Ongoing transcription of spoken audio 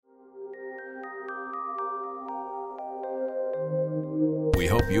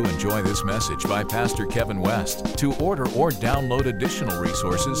hope you enjoy this message by Pastor Kevin West. To order or download additional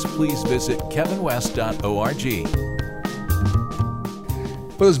resources, please visit kevinwest.org.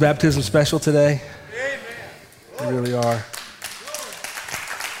 Well, is baptism special today? Amen. They really are.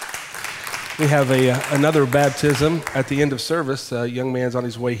 We have another baptism at the end of service. A young man's on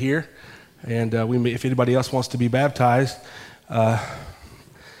his way here, and if anybody else wants to be baptized, there's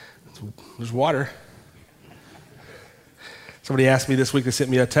water. Somebody asked me this week. They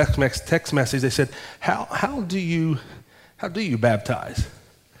sent me a text message. They said, "How do you baptize?"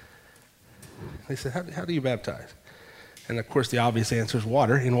 They said, "How do you baptize?" And of course, the obvious answer is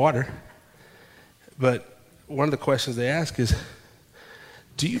water, in water. But one of the questions they ask is,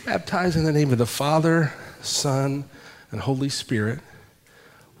 do you baptize in the name of the Father, Son, and Holy Spirit,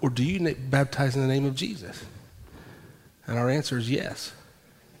 or do you baptize in the name of Jesus? And our answer is yes.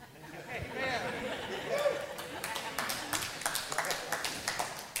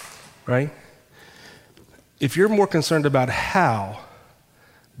 Right? If you're more concerned about how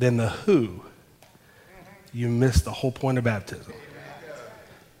than the who, you miss the whole point of baptism.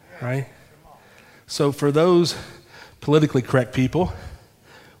 Right? So for those politically correct people,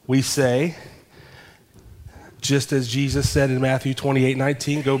 we say, just as Jesus said in Matthew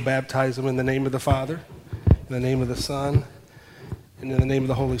 28:19, go baptize them in the name of the Father, in the name of the Son, and in the name of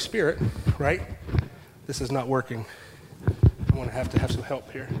the Holy Spirit, right? This is not working. I'm going to have some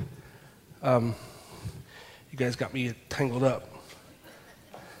help here. You guys got me tangled up.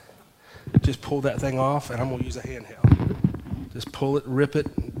 Just pull that thing off, and I'm going to use a handheld. Just pull it, rip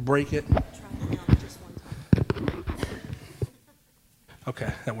it, break it.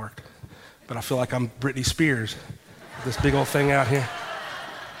 Okay, that worked. But I feel like I'm Britney Spears, this big old thing out here.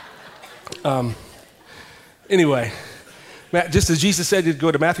 Anyway, just as Jesus said, you'd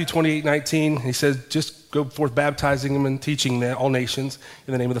go to Matthew 28:19. He says, just go forth baptizing them and teaching all nations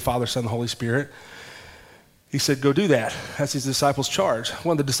in the name of the Father, Son, and Holy Spirit. He said, go do that. That's his disciples' charge.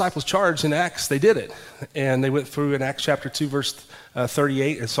 When the disciples charged in Acts, they did it. And they went through in Acts chapter 2, verse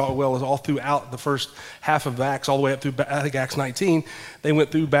 38, and saw it well as all throughout the first half of Acts, all the way up through, I think, Acts 19. They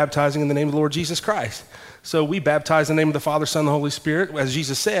went through baptizing in the name of the Lord Jesus Christ. So we baptize in the name of the Father, Son, and the Holy Spirit, as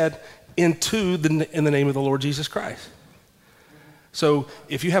Jesus said, in the name of the Lord Jesus Christ. So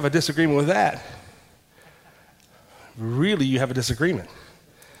if you have a disagreement with that, really you have a disagreement.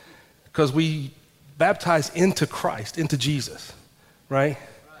 Because we baptize into Christ, into Jesus, right?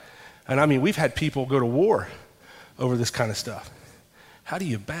 And I mean, we've had people go to war over this kind of stuff. How do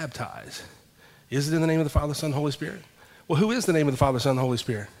you baptize? Is it in the name of the Father, Son, and Holy Spirit? Well, who is the name of the Father, Son, and Holy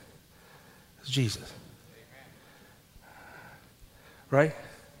Spirit? It's Jesus. Right?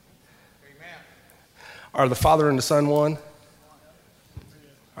 Amen. Are the Father and the Son one?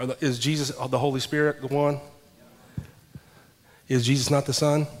 Is Jesus, the Holy Spirit, the one? Is Jesus not the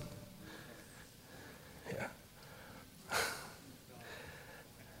Son? Yeah.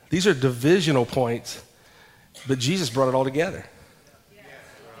 These are divisional points, but Jesus brought it all together.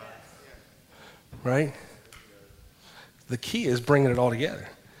 Right? The key is bringing it all together.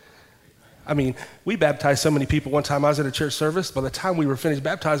 I mean, we baptized so many people. One time I was at a church service. By the time we were finished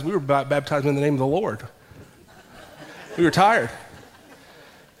baptized, we were baptized in the name of the Lord. We were tired.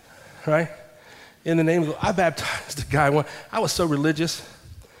 Right? In the name of I baptized a guy. I was so religious.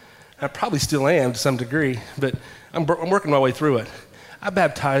 I probably still am to some degree, but I'm working my way through it. I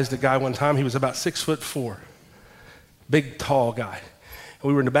baptized a guy one time. He was about 6'4", big, tall guy. And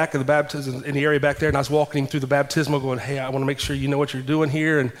we were in the back of the baptism, in the area back there, and I was walking him through the baptismal going, hey, I want to make sure you know what you're doing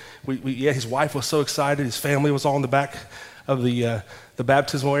here. And his wife was so excited. His family was all in the back of the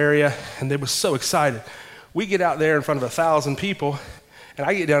baptismal area, and they were so excited. We get out there in front of 1,000 people, and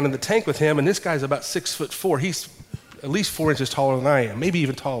I get down in the tank with him, and this guy's about 6'4". He's at least 4 inches taller than I am, maybe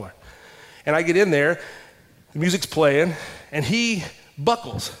even taller. And I get in there, the music's playing, and he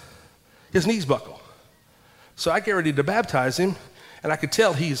buckles. His knees buckle. So I get ready to baptize him, and I could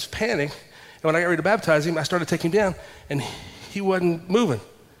tell he's panicking. And when I got ready to baptize him, I started taking him down, and he wasn't moving.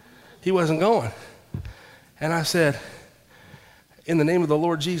 He wasn't going. And I said, in the name of the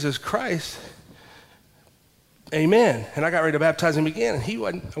Lord Jesus Christ, amen. And I got ready to baptize him again,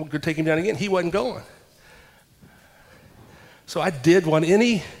 and I could take him down again. He wasn't going. So I did what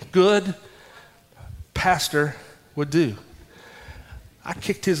any good pastor would do. I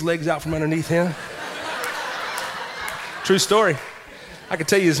kicked his legs out from underneath him. True story. I can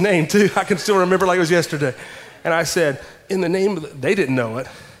tell you his name too. I can still remember like it was yesterday. And I said, in the name of they didn't know it.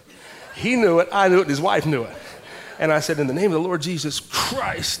 He knew it, I knew it, and his wife knew it. And I said, in the name of the Lord Jesus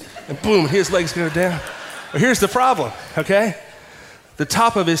Christ. And boom, his legs go down. Well, here's the problem, okay? The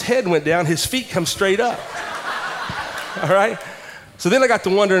top of his head went down, his feet come straight up. All right? So then I got to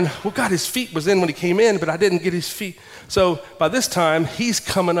wondering, well, God, his feet was in when he came in, but I didn't get his feet. So by this time, he's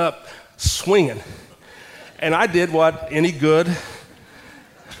coming up swinging. And I did what any good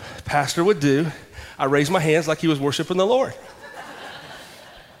pastor would do. I raised my hands like he was worshiping the Lord.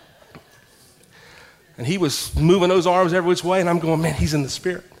 And he was moving those arms every which way, and I'm going, man, he's in the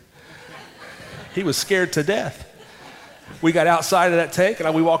spirit. He was scared to death. We got outside of that tank,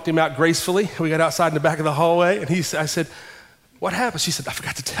 and we walked him out gracefully. We got outside in the back of the hallway, and I said, what happened? She said, I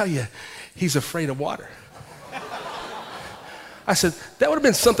forgot to tell you, he's afraid of water. I said, that would have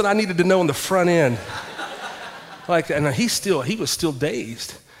been something I needed to know on the front end. And he was still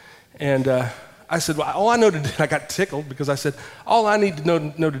dazed. And I said, well, all I know to do, I got tickled because I said, all I need to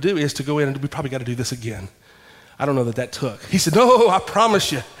know to do is to go in, and we probably got to do this again. I don't know that took. He said, no, I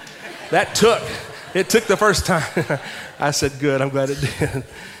promise you, that took. It took the first time. I said, good, I'm glad it did.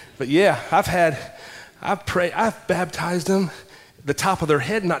 But yeah, I've baptized them, the top of their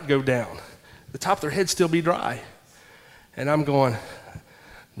head not go down, the top of their head still be dry. And I'm going,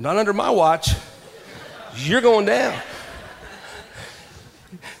 not under my watch, you're going down.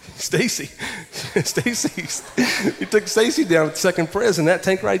 Stacy, he took Stacy down at the second prison, that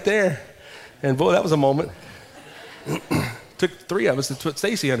tank right there. And boy, that was a moment. Took 3 of us to put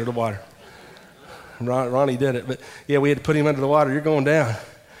Stacy under the water. Ronnie did it, but yeah, we had to put him under the water. You're going down.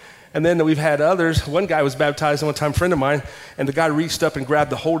 And then we've had others. One guy was baptized one time, a friend of mine, and the guy reached up and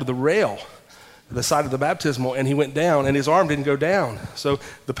grabbed the hold of the rail, the side of the baptismal, and he went down, and his arm didn't go down. So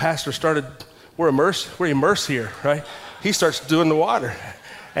the pastor started, we're immersed here, right? He starts doing the water.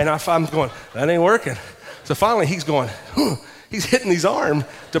 And I'm going, that ain't working. So finally he's going, he's hitting his arm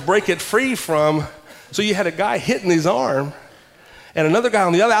to break it free from. So you had a guy hitting his arm and another guy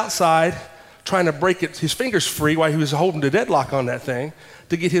on the other outside trying to break his fingers free while he was holding the deadlock on that thing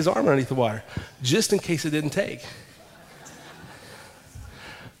to get his arm underneath the water, just in case it didn't take.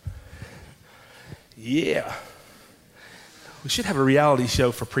 Yeah. We should have a reality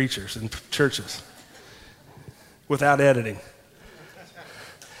show for preachers and churches without editing.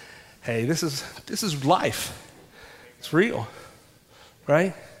 Hey, this is life. It's real,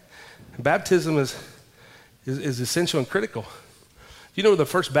 right? Baptism is essential and critical. You know where the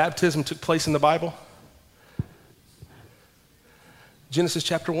first baptism took place in the Bible? Genesis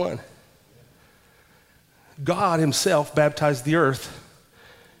chapter 1. God himself baptized the earth.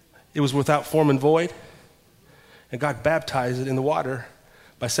 It was without form and void. And God baptized it in the water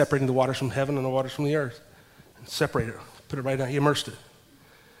by separating the waters from heaven and the waters from the earth. And separated it, put it right down, he immersed it.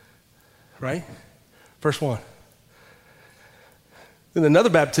 Right? Verse 1. Then another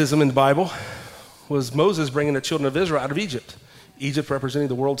baptism in the Bible was Moses bringing the children of Israel out of Egypt. Egypt representing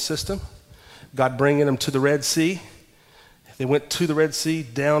the world system. God bringing them to the Red Sea. They went to the Red Sea,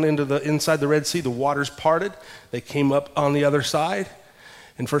 down inside the Red Sea. The waters parted. They came up on the other side.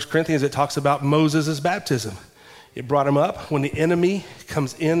 In 1 Corinthians, it talks about Moses' baptism. It brought him up when the enemy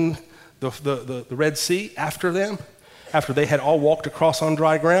comes in the Red Sea after them, after they had all walked across on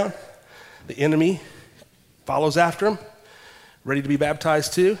dry ground. The enemy follows after him, ready to be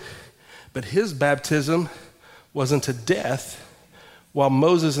baptized too. But his baptism was unto death, while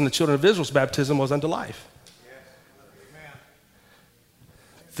Moses and the children of Israel's baptism was unto life. Yes.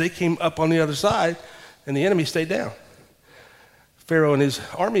 They came up on the other side, and the enemy stayed down. Pharaoh and his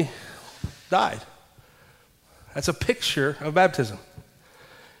army died. That's a picture of baptism.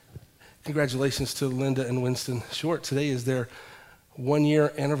 Congratulations to Linda and Winston Short. Today is their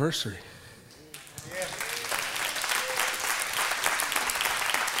 1-year anniversary.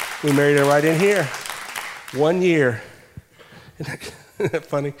 We married her right in here. 1 year. Isn't that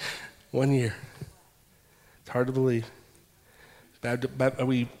funny? 1 year. It's hard to believe.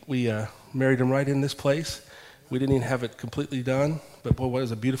 We married him right in this place. We didn't even have it completely done, but boy, what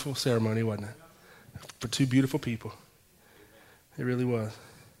was a beautiful ceremony, wasn't it? For 2 beautiful people. It really was.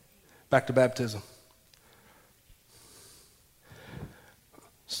 Back to baptism.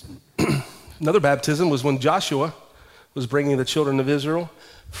 Another baptism was when Joshua was bringing the children of Israel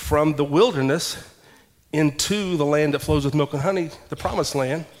from the wilderness into the land that flows with milk and honey, the promised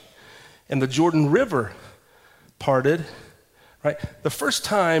land, and the Jordan River parted, right? The first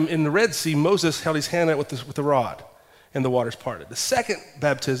time in the Red Sea, Moses held his hand out with the rod, and the waters parted. The second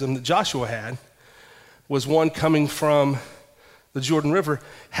baptism that Joshua had was one coming from the Jordan River,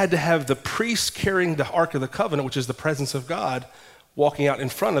 had to have the priests carrying the Ark of the Covenant, which is the presence of God, walking out in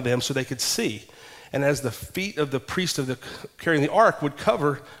front of them so they could see. And as the feet of the priest carrying the ark would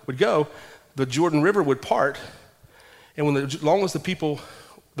go, the Jordan River would part. And as long as the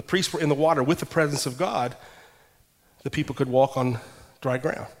priests were in the water with the presence of God, the people could walk on dry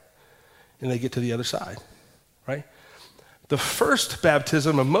ground. And they get to the other side, right? The first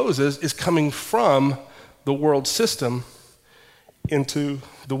baptism of Moses is coming from the world system into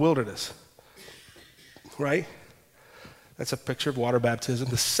the wilderness, right? That's a picture of water baptism.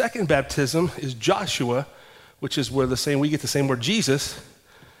 The second baptism is Joshua, which is where we get the same word Jesus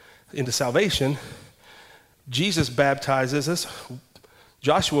into salvation. Jesus baptizes us.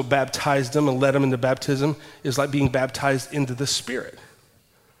 Joshua baptized them and led them into baptism. Is like being baptized into the Spirit,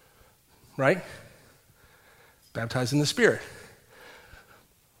 right? Baptized in the Spirit.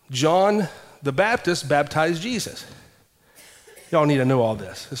 John the Baptist baptized Jesus. Y'all need to know all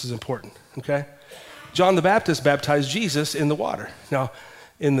this. This is important, okay? John the Baptist baptized Jesus in the water. Now,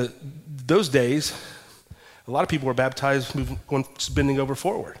 in those days, a lot of people were baptized bending over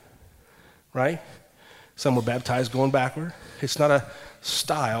forward, right? Some were baptized going backward. It's not a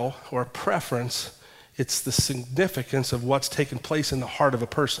style or a preference. It's the significance of what's taking place in the heart of a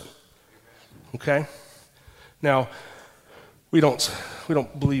person, okay? Now, we don't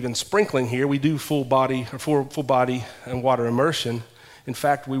believe in sprinkling here. We do full body and water immersion. In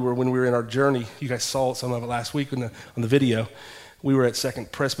fact, when we were in our journey, you guys saw some of it last week on the video. We were at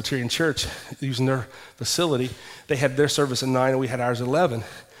Second Presbyterian Church using their facility. They had their service at 9 and we had ours at 11.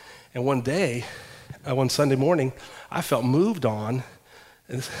 And one day, one Sunday morning, I felt moved on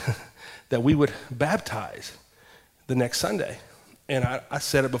that we would baptize the next Sunday. And I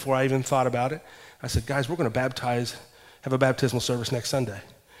said it before I even thought about it. I said, guys, we're going to have a baptismal service next Sunday.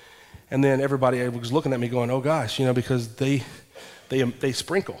 And then everybody was looking at me going, oh gosh, because they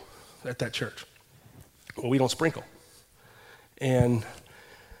sprinkle at that church. Well, we don't sprinkle. And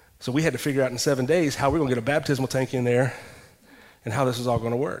so we had to figure out in 7 days how we're going to get a baptismal tank in there and how this is all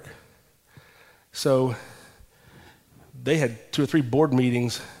going to work. So they had 2 or 3 board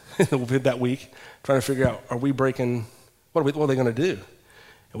meetings that week trying to figure out, are we breaking, what are they going to do?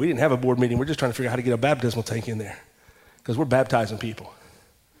 And we didn't have a board meeting. We're just trying to figure out how to get a baptismal tank in there because we're baptizing people.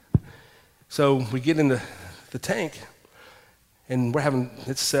 So we get into the tank, and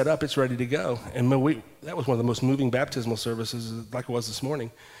it's set up, it's ready to go. And that was one of the most moving baptismal services, like it was this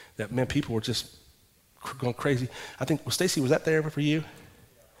morning, that, man, people were just going crazy. I think, Stacy, was that there for you?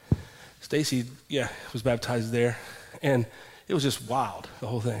 Stacy, was baptized there. And it was just wild, the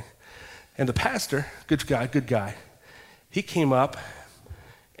whole thing. And the pastor, good guy, he came up,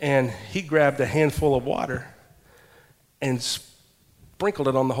 and he grabbed a handful of water and sprinkled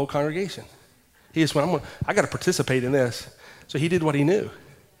it on the whole congregation. He just went, I got to participate in this. So he did what he knew,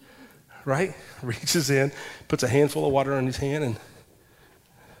 right? Reaches in, puts a handful of water on his hand, and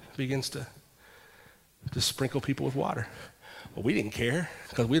begins to just sprinkle people with water. Well, we didn't care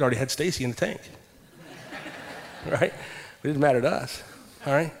because we'd already had Stacy in the tank, right? It didn't matter to us,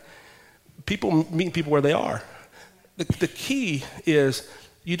 all right? People meet people where they are. The key is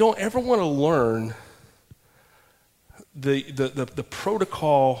you don't ever want to learn the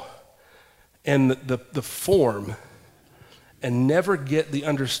protocol and the form and never get the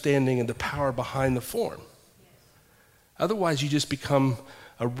understanding and the power behind the form. Otherwise, you just become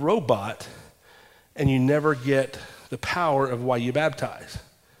a robot and you never get the power of why you baptize,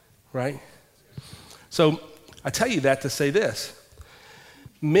 right? So I tell you that to say this.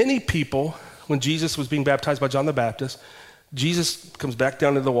 Many people, when Jesus was being baptized by John the Baptist, Jesus comes back down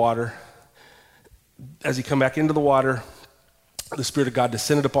into the water. As he come back into the water, the Spirit of God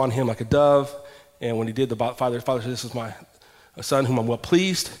descended upon him like a dove. And when he did, the Father said, this is my Son whom I'm well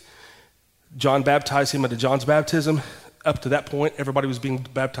pleased. John baptized him into John's baptism. Up to that point, everybody was being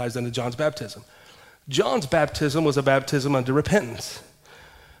baptized into John's baptism. John's baptism was a baptism unto repentance.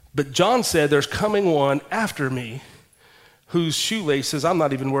 But John said, there's coming one after me whose shoelaces I'm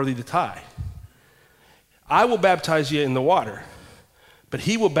not even worthy to tie. I will baptize you in the water, but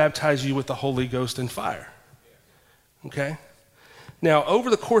he will baptize you with the Holy Ghost and fire. Okay? Now, over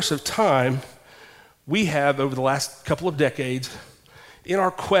the course of time, we have, over the last couple of decades, in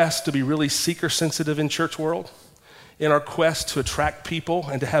our quest to be really seeker-sensitive in church world, in our quest to attract people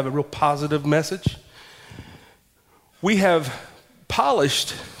and to have a real positive message, we have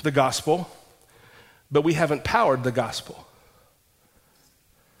polished the gospel, but we haven't powered the gospel.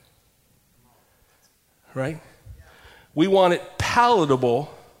 Right? We want it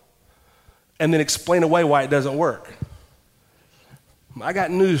palatable and then explain away why it doesn't work. I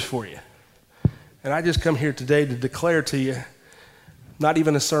got news for you. And I just come here today to declare to you, not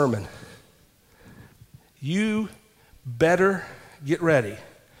even a sermon. You better get ready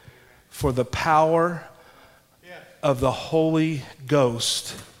for the power of the Holy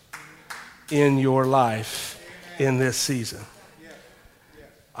Ghost in your life in this season.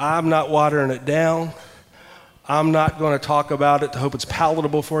 I'm not watering it down. I'm not going to talk about it to hope it's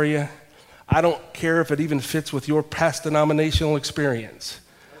palatable for you. I don't care if it even fits with your past denominational experience.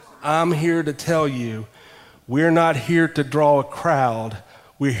 I'm here to tell you, we're not here to draw a crowd.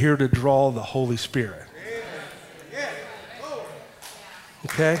 We're here to draw the Holy Spirit.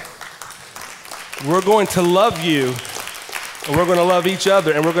 Okay? We're going to love you, and we're going to love each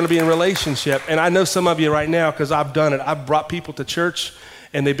other, and we're going to be in relationship. And I know some of you right now, because I've done it. I've brought people to church,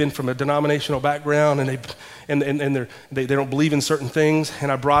 and they've been from a denominational background, and they don't believe in certain things,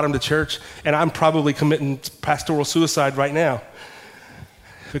 and I brought them to church, and I'm probably committing pastoral suicide right now,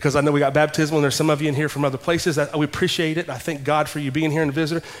 because I know we got baptismal, and there's some of you in here from other places. We appreciate it. I thank God for you being here and a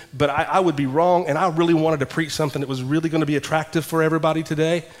visitor. But I would be wrong, and I really wanted to preach something that was really going to be attractive for everybody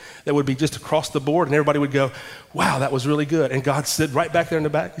today, that would be just across the board, and everybody would go, wow, that was really good. And God said right back there in the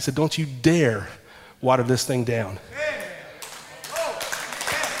back, he said, don't you dare water this thing down.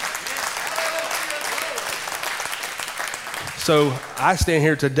 So I stand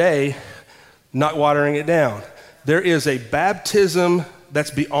here today not watering it down. There is a baptism that's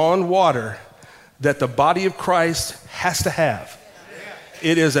beyond water that the body of Christ has to have.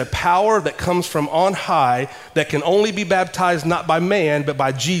 It is a power that comes from on high that can only be baptized not by man, but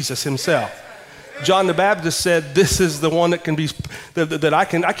by Jesus himself. John the Baptist said, this is the one that can be, that I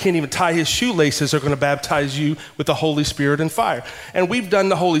can't even tie his shoelaces, are going to baptize you with the Holy Spirit and fire. And we've done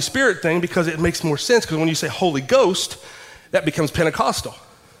the Holy Spirit thing because it makes more sense, because when you say Holy Ghost, that becomes Pentecostal,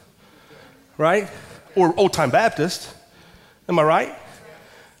 right? Or old time Baptist, am I right?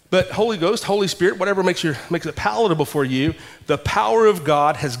 But Holy Ghost, Holy Spirit, whatever makes it palatable for you, the power of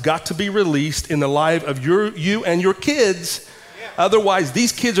God has got to be released in the life of you and your kids. Yeah. Otherwise,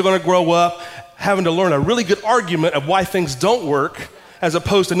 these kids are going to grow up having to learn a really good argument of why things don't work, as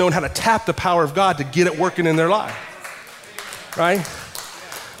opposed to knowing how to tap the power of God to get it working in their life. Right?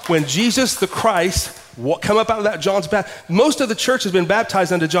 When Jesus the Christ come up out of that John's baptism, most of the church has been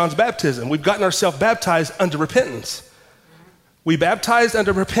baptized under John's baptism. We've gotten ourselves baptized under repentance. We baptized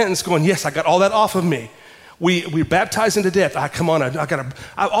under repentance, going, yes, I got all that off of me. We baptized into death.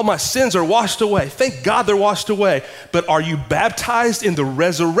 All my sins are washed away. Thank God they're washed away. But are you baptized in the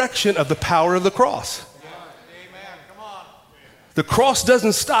resurrection of the power of the cross? Amen. Come on. The cross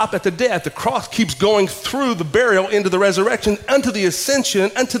doesn't stop at the death. The cross keeps going through the burial into the resurrection, unto the ascension,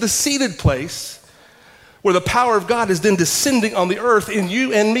 unto the seated place, where the power of God is then descending on the earth in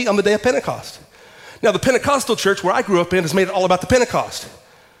you and me on the day of Pentecost. Now, the Pentecostal church where I grew up in has made it all about the Pentecost.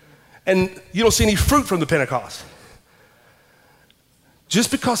 And you don't see any fruit from the Pentecost. Just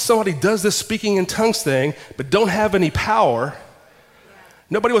because somebody does this speaking in tongues thing, but don't have any power,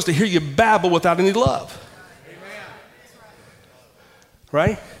 nobody wants to hear you babble without any love.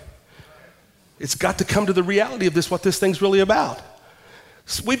 Right? It's got to come to the reality of this, what this thing's really about.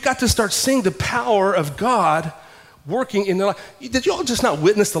 So we've got to start seeing the power of God working in their life. Did you all just not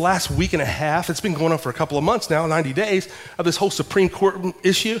witness the last week and a half? It's been going on for a couple of months now, 90 days, of this whole Supreme Court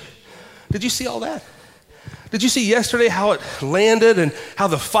issue. Did you see all that? Did you see yesterday how it landed and how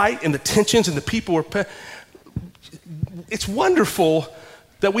the fight and the tensions and the people were... It's wonderful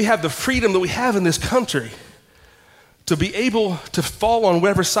that we have the freedom that we have in this country to be able to fall on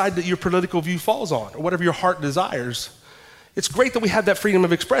whatever side that your political view falls on, or whatever your heart desires. It's great that we have that freedom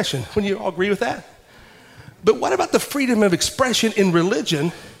of expression. Wouldn't you all agree with that? But what about the freedom of expression in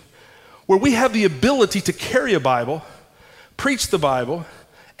religion, where we have the ability to carry a Bible, preach the Bible,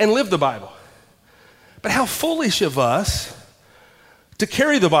 and live the Bible? But how foolish of us to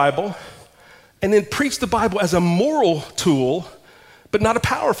carry the Bible and then preach the Bible as a moral tool, but not a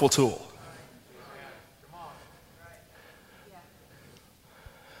powerful tool.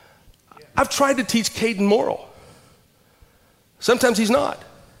 I've tried to teach Caden moral. Sometimes he's not.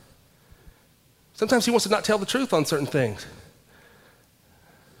 Sometimes he wants to not tell the truth on certain things.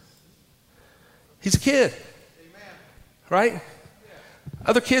 He's a kid, right?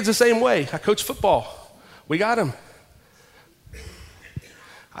 Other kids the same way. I coach football. We got him.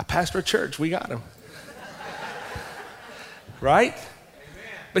 I pastor a church. We got him. Right?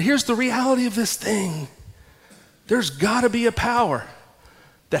 But here's the reality of this thing. There's got to be a power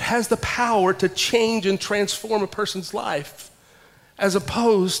that has the power to change and transform a person's life, as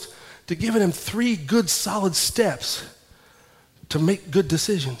opposed to giving him 3 good solid steps to make good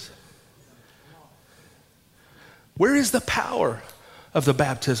decisions. Where is the power of the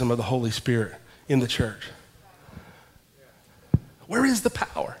baptism of the Holy Spirit in the church? Where is the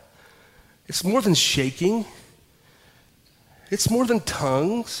power? It's more than shaking. It's more than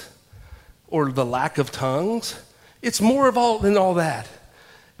tongues or the lack of tongues. It's more than all that.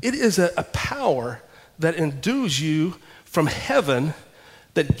 It is a power that endues you from heaven,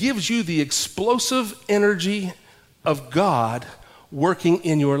 that gives you the explosive energy of God working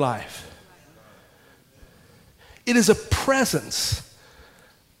in your life. It is a presence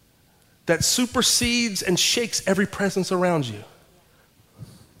that supersedes and shakes every presence around you.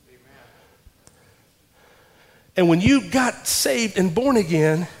 And when you got saved and born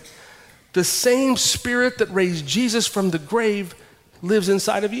again, the same Spirit that raised Jesus from the grave lives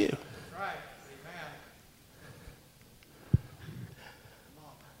inside of you. Right. Amen.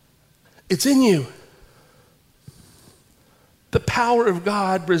 It's in you. The power of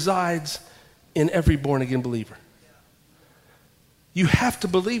God resides in every born-again believer. You have to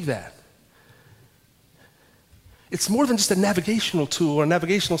believe that. It's more than just a navigational tool or a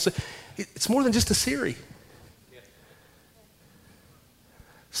navigational. It's more than just a Siri.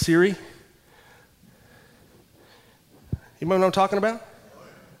 Siri. You know what I'm talking about?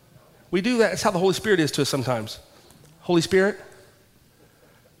 We do that. It's how the Holy Spirit is to us sometimes. Holy Spirit,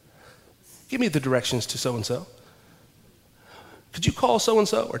 give me the directions to so-and-so. Could you call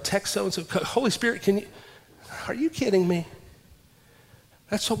so-and-so or text so-and-so? Holy Spirit, can you? Are you kidding me?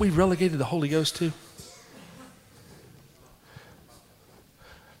 That's what we relegated the Holy Ghost to?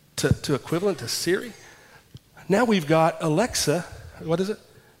 To equivalent to Siri? Now we've got Alexa. What is it?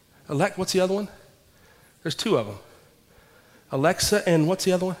 What's the other one? There's two of them. Alexa and what's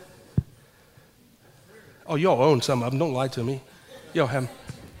the other one? Oh, y'all own some of them. Don't lie to me. Y'all have them.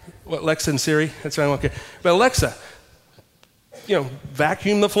 What, Alexa and Siri? That's right. Okay. But Alexa,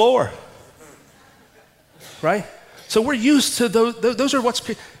 vacuum the floor. Right? So we're used to those. Those are what's.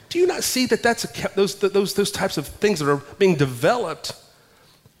 Do you not see that those types of things that are being developed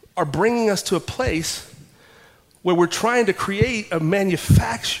are bringing us to a place where we're trying to create a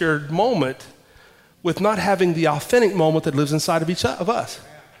manufactured moment with not having the authentic moment that lives inside of each of us.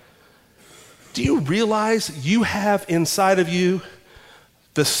 Do you realize you have inside of you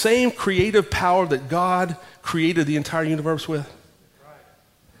the same creative power that God created the entire universe with?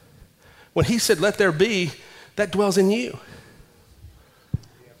 When he said, let there be, that dwells in you.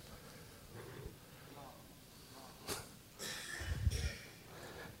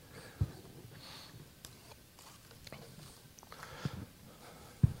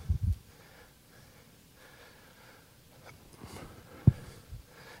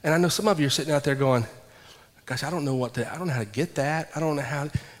 And I know some of you are sitting out there going, gosh, I don't know how to get that. I don't know how.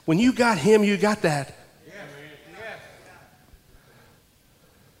 When you got him, you got that. Yes.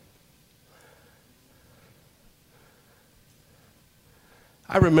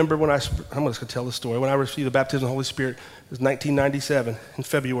 I remember when I'm just going to tell the story. When I received the baptism of the Holy Spirit, it was 1997 in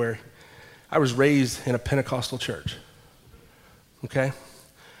February. I was raised in a Pentecostal church. Okay?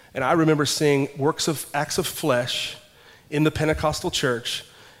 And I remember seeing acts of flesh in the Pentecostal church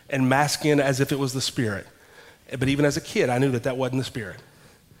and masking as if it was the Spirit. But even as a kid, I knew that wasn't the Spirit.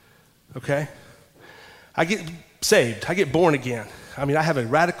 Okay? I get saved. I get born again. I mean, I have a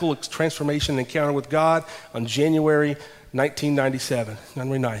radical transformation encounter with God on January 1997,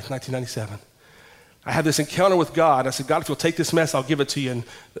 January 9th, 1997. I had this encounter with God. I said, God, if you'll take this mess, I'll give it to you.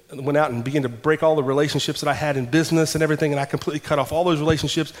 And went out and began to break all the relationships that I had in business and everything, and I completely cut off all those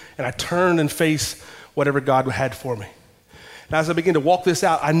relationships, and I turned and faced whatever God had for me. And as I began to walk this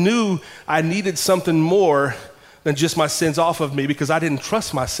out, I knew I needed something more than just my sins off of me, because I didn't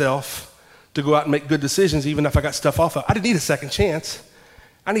trust myself to go out and make good decisions even if I got stuff off of. I didn't need a second chance.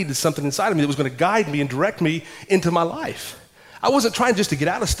 I needed something inside of me that was going to guide me and direct me into my life. I wasn't trying just to get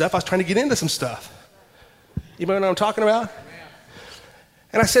out of stuff. I was trying to get into some stuff. You know what I'm talking about?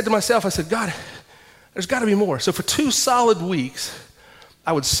 And I said to myself, I said, God, there's got to be more. So for 2 solid weeks,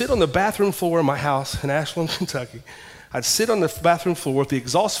 I would sit on the bathroom floor in my house in Ashland, Kentucky. I'd sit on the bathroom floor with the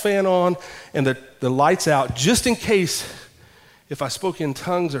exhaust fan on and the lights out, just in case if I spoke in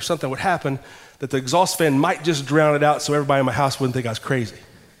tongues or something would happen, that the exhaust fan might just drown it out so everybody in my house wouldn't think I was crazy.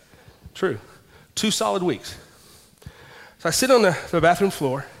 True. 2 solid weeks. So I sit on the bathroom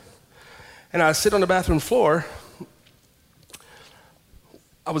floor, and I sit on the bathroom floor.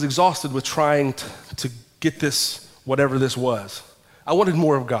 I was exhausted with trying to get this, whatever this was. I wanted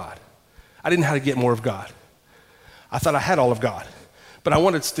more of God. I didn't know how to get more of God. I thought I had all of God, but I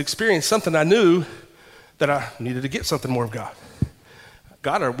wanted to experience something. I knew that I needed to get something more of God.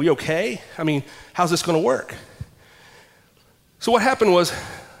 God, are we okay? I mean, how's this going to work? So what happened was,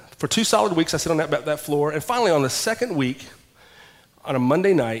 for 2 solid weeks, I sit on that floor, and finally on the second week, on a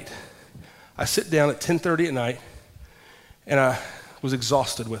Monday night, I sit down at 10:30 at night, and I was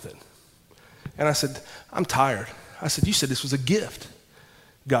exhausted with it. And I said, I'm tired. I said, you said this was a gift.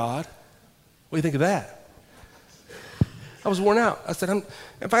 God, what do you think of that? I was worn out. I said,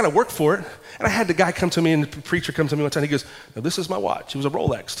 if I got to work for it. And I had the guy come to me, and the preacher come to me one time. He goes, no, this is my watch. It was a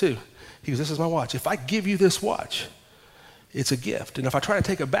Rolex too. He goes, this is my watch. If I give you this watch, it's a gift. And if I try to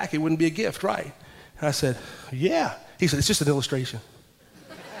take it back, it wouldn't be a gift, right? And I said, yeah. He said, it's just an illustration.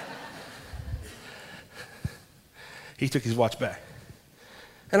 He took his watch back.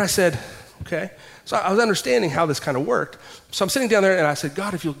 And I said, okay. So I was understanding how this kind of worked. So I'm sitting down there and I said,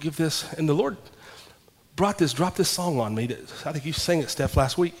 God, if you'll give this, and the Lord dropped this song on me. I think you sang it, Steph,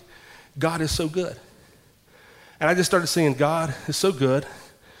 last week. God is so good. And I just started singing, God is so good.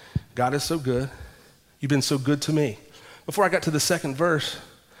 God is so good. You've been so good to me. Before I got to the second verse,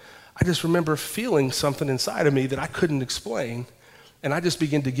 I just remember feeling something inside of me that I couldn't explain. And I just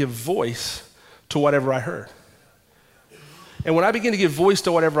began to give voice to whatever I heard. And when I began to give voice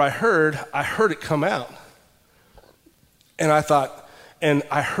to whatever I heard it come out. And I thought, and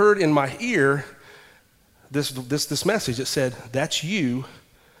I heard in my ear this message that said, that's you,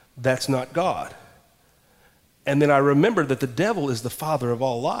 that's not God. And then I remembered that the devil is the father of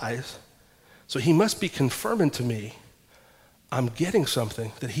all lies, so he must be confirming to me, I'm getting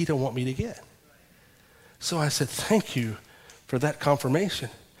something that he don't want me to get. So I said, thank you for that confirmation.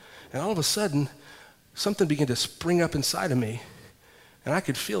 And all of a sudden, something began to spring up inside of me, and I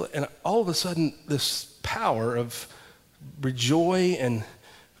could feel it. And all of a sudden, this power of joy and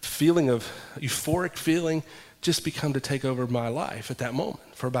feeling of euphoric feeling just began to take over my life at that moment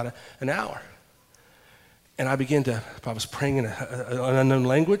for about an hour. And I was praying in an unknown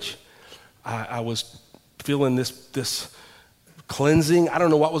language. I was feeling this cleansing. I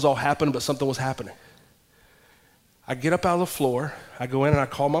don't know what was all happening, but something was happening. I get up out of the floor. I go in and I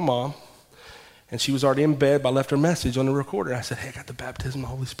call my mom. And she was already in bed, but I left her a message on the recorder. I said, hey, I got the baptism of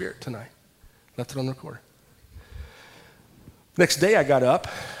the Holy Spirit tonight. Left it on the recorder. Next day I got up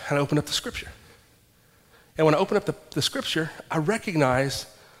and I opened up the scripture. And when I opened up the scripture, I recognized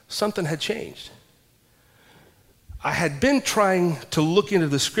something had changed. I had been trying to look into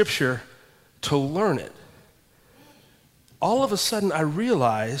the scripture to learn it. All of a sudden I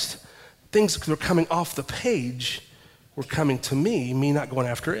realized things that were coming off the page were coming to me not going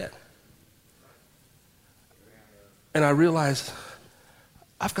after it. And I realized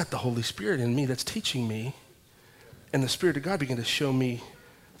I've got the Holy Spirit in me that's teaching me, and the Spirit of God began to show me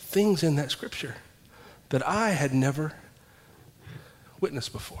things in that scripture that I had never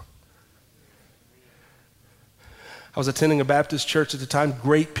witnessed before. I was attending a Baptist church at the time,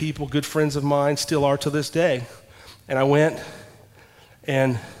 great people, good friends of mine, still are to this day. And I went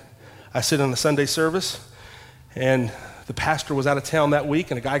and I sit in the Sunday service, and the pastor was out of town that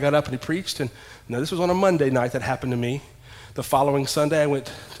week, and a guy got up and he preached. And this was on a Monday night that happened to me. The following Sunday, I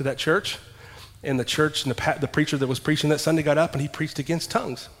went to that church, and the preacher that was preaching that Sunday got up and he preached against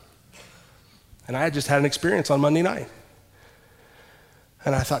tongues. And I had just had an experience on Monday night.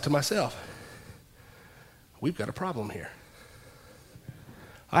 And I thought to myself, we've got a problem here.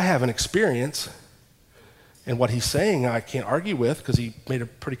 I have an experience, and what he's saying I can't argue with because he made a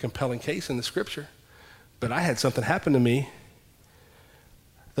pretty compelling case in the scripture. But I had something happen to me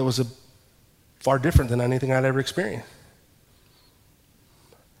that was far different than anything I'd ever experienced.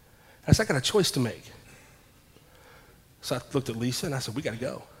 I said, I got a choice to make. So I looked at Lisa and I said, we got to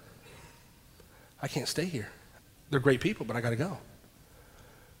go. I can't stay here. They're great people, but I got to go.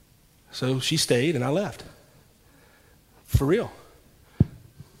 So she stayed and I left. For real.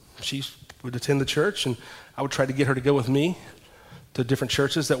 She would attend the church, and I would try to get her to go with me to different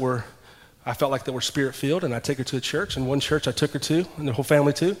churches that I felt like they were spirit-filled, and I'd take her to a church. And one church I took her to, and the whole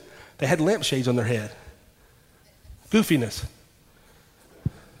family to, they had lampshades on their head. Goofiness.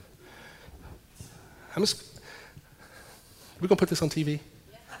 We're going to put this on TV?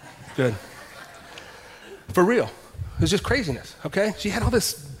 Yeah. Good. For real. It was just craziness, okay? She had all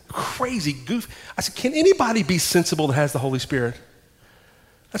this crazy goof. I said, can anybody be sensible that has the Holy Spirit?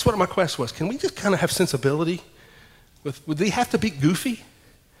 That's what my quest was. Can we just kind of have sensibility? Would they have to be goofy?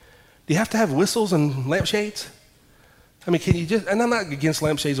 Do you have to have whistles and lampshades? I mean, can you just, and I'm not against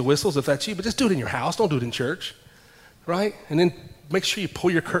lampshades or whistles if that's you, but just do it in your house. Don't do it in church, right? And then make sure you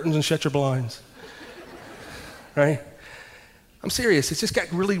pull your curtains and shut your blinds, right? I'm serious. It's just got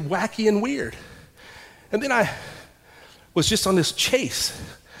really wacky and weird. And then I was just on this chase.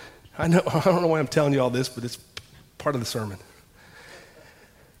 I don't know why I'm telling you all this, but it's part of the sermon.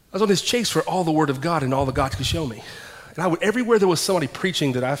 I was on this chase for all the Word of God and all that God could show me. And everywhere there was somebody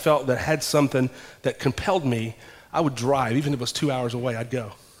preaching that I felt that had something that compelled me, I would drive. Even if it was 2 hours away, I'd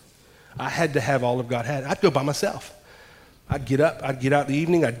go. I had to have all of God had. I'd go by myself. I'd get up, I'd get out in the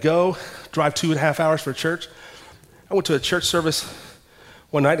evening, I'd go, drive 2.5 hours for church. I went to a church service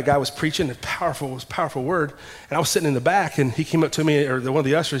one night. A guy was preaching, it was a powerful word, and I was sitting in the back, and he came up to me, or one of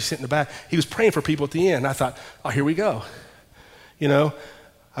the ushers sitting in the back. He was praying for people at the end. I thought, oh, here we go. You know,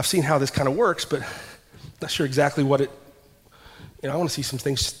 I've seen how this kind of works, but not sure exactly what it I want to see some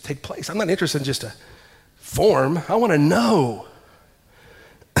things take place. I'm not interested in just a form. I want to know.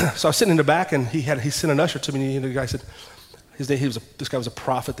 So I was sitting in the back, and he sent an usher to me, and the guy said, this guy was a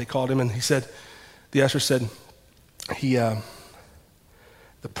prophet, they called him, and the usher said, the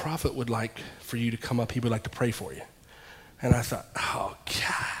prophet would like for you to come up, he would like to pray for you. And I thought, oh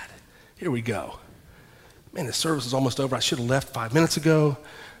God, here we go. Man, the service is almost over. I should have left 5 minutes ago.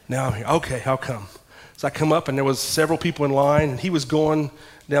 Now I'm here. Okay, I'll come. So I come up, and there was several people in line, and he was going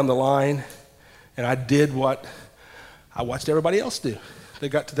down the line, and I did what I watched everybody else do. They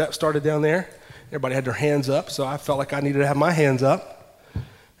got to that, started down there. Everybody had their hands up, so I felt like I needed to have my hands up.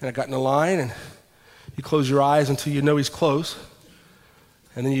 And I got in the line, and you close your eyes until you know he's close.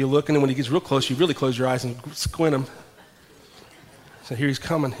 And then you look, and then when he gets real close, you really close your eyes and squint him. So here he's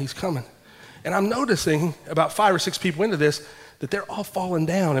coming. And I'm noticing about 5 or 6 people into this that they're all falling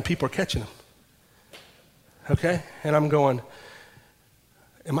down and people are catching them. Okay? And I'm going,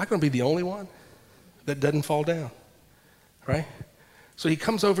 am I going to be the only one that doesn't fall down? Right? So he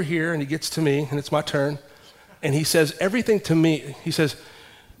comes over here and he gets to me, and it's my turn, and he says everything to me. He says,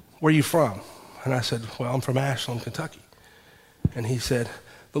 where are you from? And I said, well, I'm from Ashland, Kentucky. And he said,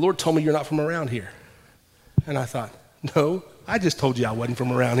 the Lord told me you're not from around here. And I thought, no, I just told you I wasn't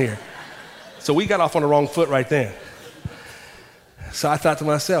from around here. So we got off on the wrong foot right then. So I thought to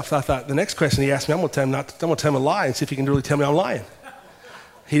myself, the next question he asked me, I'm going to tell him a lie and see if he can really tell me I'm lying.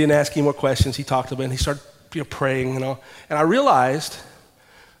 He didn't ask any more questions. He talked about it, and he started praying, and I realized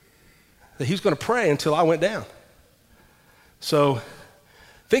that he was going to pray until I went down. So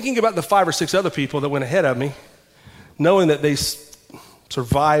thinking about the 5 or 6 other people that went ahead of me, knowing that they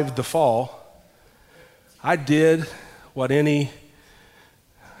survived the fall, I did what any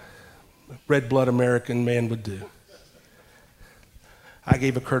red blood American man would do. I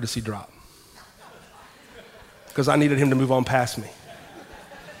gave a courtesy drop because I needed him to move on past me.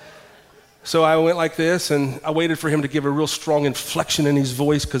 So I went like this, and I waited for him to give a real strong inflection in his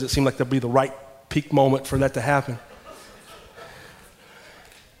voice because it seemed like that'd be the right peak moment for that to happen.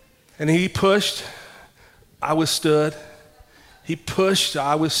 And he pushed, I withstood. He pushed,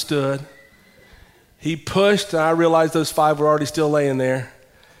 I withstood. He pushed, and I realized those 5 were already still laying there.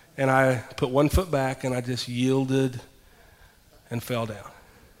 And I put 1 foot back, and I just yielded and fell down.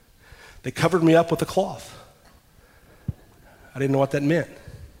 They covered me up with a cloth. I didn't know what that meant.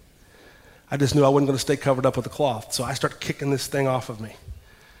 I just knew I wasn't going to stay covered up with a cloth. So I started kicking this thing off of me.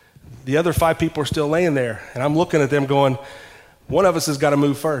 The other 5 people are still laying there, and I'm looking at them going, one of us has got to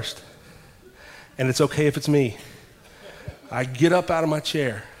move first. And it's okay if it's me. I get up out of my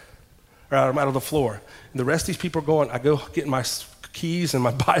chair, or out of the floor. And the rest of these people are going, I go get my keys and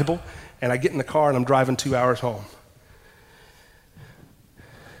my Bible, and I get in the car, and I'm driving 2 hours home.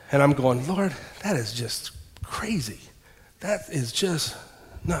 And I'm going, Lord, that is just crazy. That is just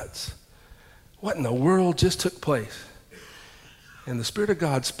nuts. What in the world just took place? And the Spirit of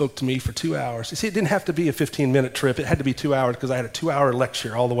God spoke to me for 2 hours. You see, it didn't have to be a 15-minute trip. It had to be 2 hours because I had a 2-hour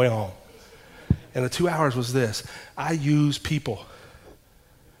lecture all the way home. And the 2 hours was this. I use people.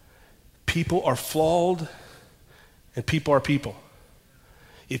 People are flawed, and people are people.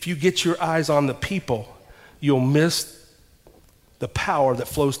 If you get your eyes on the people, you'll miss the power that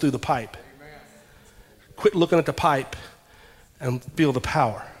flows through the pipe. Amen. Quit looking at the pipe and feel the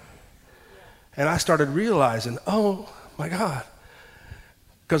power. And I started realizing, oh my God,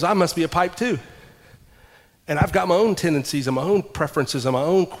 because I must be a pipe too. And I've got my own tendencies and my own preferences and my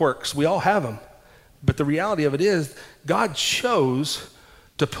own quirks. We all have them. But the reality of it is, God chose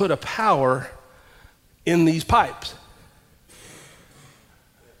to put a power in these pipes.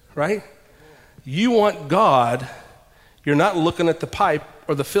 Right? You want God, you're not looking at the pipe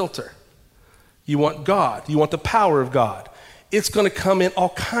or the filter. You want God. You want the power of God. It's going to come in all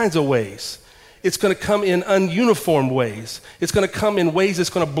kinds of ways. It's going to come in ununiform ways. It's going to come in ways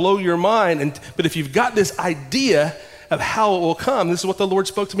that's going to blow your mind. But if you've got this idea of how it will come, this is what the Lord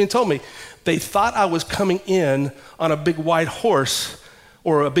spoke to me and told me. They thought I was coming in on a big white horse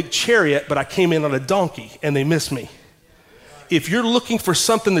or a big chariot, but I came in on a donkey, and they missed me. If you're looking for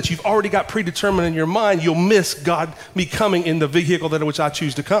something that you've already got predetermined in your mind, you'll miss God, me coming in the vehicle that in which I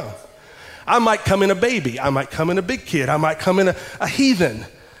choose to come. I might come in a baby. I might come in a big kid. I might come in a heathen.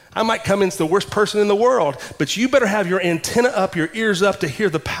 I might come in as the worst person in the world, but you better have your antenna up, your ears up to hear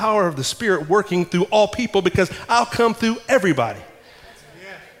the power of the Spirit working through all people, because I'll come through everybody.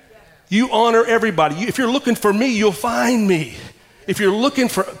 You honor everybody. If you're looking for me, you'll find me. If you're looking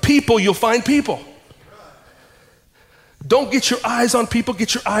for people, you'll find people. Don't get your eyes on people,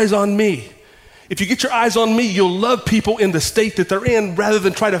 get your eyes on me. If you get your eyes on me, you'll love people in the state that they're in rather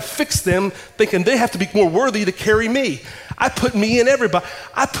than try to fix them thinking they have to be more worthy to carry me. I put me in everybody.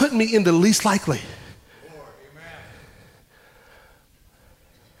 I put me in the least likely.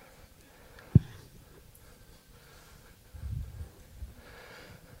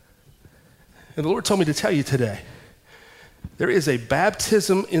 And the Lord told me to tell you today, there is a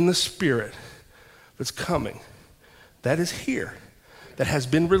baptism in the Spirit that's coming, that is here, that has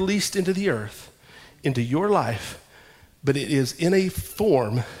been released into the earth, into your life, but it is in a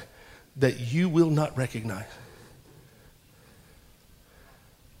form that you will not recognize.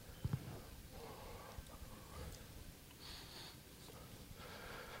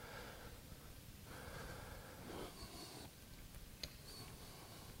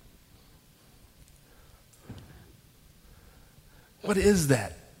 What is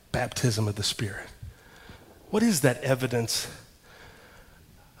that baptism of the Spirit? What is that evidence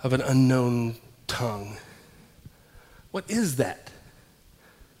of an unknown tongue? What is that?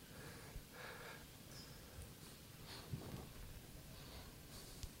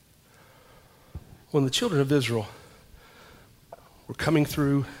 When the children of Israel were coming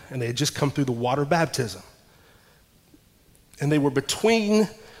through, and they had just come through the water baptism, and they were between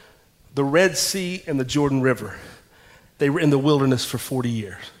the Red Sea and the Jordan River. They were in the wilderness for 40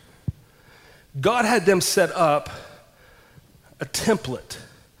 years. God had them set up a template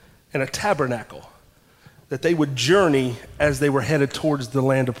and a tabernacle that they would journey as they were headed towards the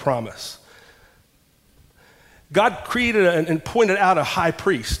land of promise. God created and pointed out a high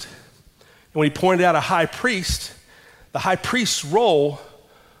priest. And when he pointed out a high priest, the high priest's role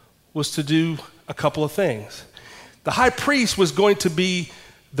was to do a couple of things. The high priest was going to be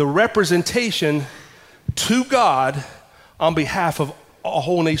the representation to God on behalf of a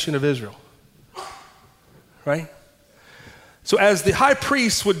whole nation of Israel, right? So as the high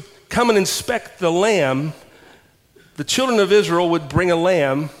priest would come and inspect the lamb, the children of Israel would bring a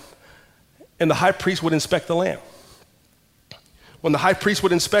lamb, and the high priest would inspect the lamb. When the high priest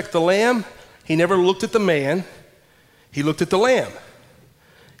would inspect the lamb, he never looked at the man, he looked at the lamb.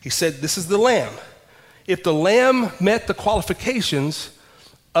 He said, this is the lamb. If the lamb met the qualifications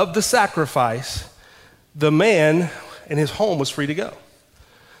of the sacrifice, the man and his home was free to go.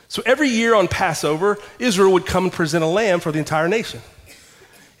 So every year on Passover, Israel would come and present a lamb for the entire nation.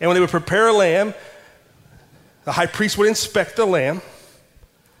 And when they would prepare a lamb, the high priest would inspect the lamb.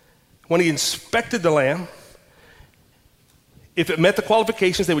 When he inspected the lamb, if it met the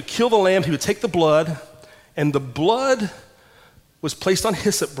qualifications, they would kill the lamb, he would take the blood, and the blood was placed on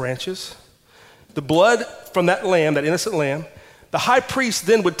hyssop branches. The blood from that lamb, that innocent lamb, the high priest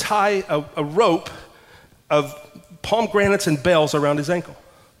then would tie a rope of pomegranates and bells around his ankle.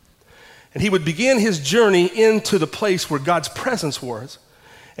 And he would begin his journey into the place where God's presence was.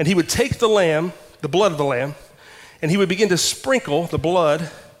 And he would take the lamb, the blood of the lamb, and he would begin to sprinkle the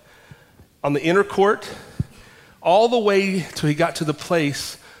blood on the inner court, all the way till he got to the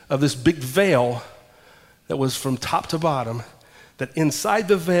place of this big veil that was from top to bottom, that inside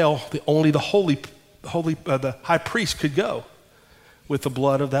the veil, only the high priest could go with the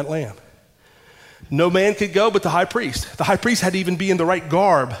blood of that lamb. No man could go but the high priest. The high priest had to even be in the right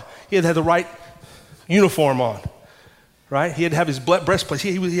garb. He had to have the right uniform on, right? He had to have his breastplate.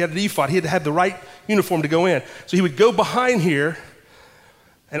 He had an ephod. He had to have the right uniform to go in. So he would go behind here,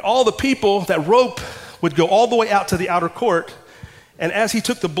 and all the people, that rope would go all the way out to the outer court. And as he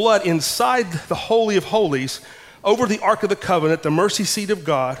took the blood inside the Holy of Holies, over the Ark of the Covenant, the mercy seat of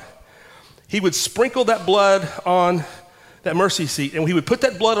God, he would sprinkle that blood on that mercy seat, and he would put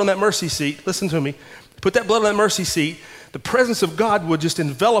that blood on that mercy seat. Listen to me. Put that blood on that mercy seat. The presence of God would just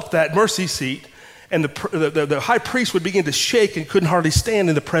envelop that mercy seat, and the high priest would begin to shake and couldn't hardly stand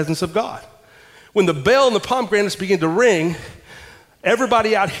in the presence of God. When the bell and the pomegranates began to ring,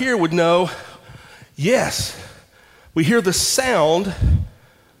 everybody out here would know, yes, we hear the sound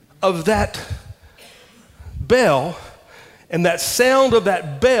of that bell, and that sound of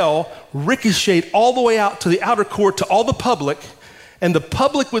that bell ricocheted all the way out to the outer court to all the public, and the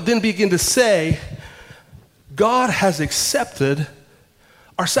public would then begin to say, God has accepted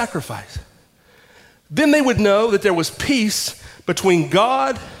our sacrifice. Then they would know that there was peace between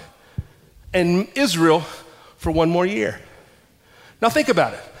God and Israel for one more year. Now think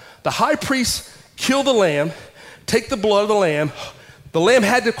about it. The high priest killed the lamb, take the blood of the lamb. The lamb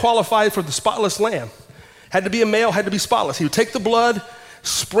had to qualify for the spotless lamb. Had to be a male, had to be spotless. He would take the blood,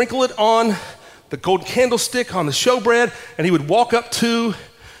 sprinkle it on the golden candlestick, on the showbread, and he would walk up to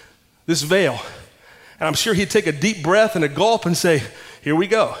this veil. And I'm sure he'd take a deep breath and a gulp and say, here we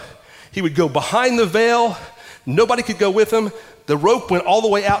go. He would go behind the veil. Nobody could go with him. The rope went all the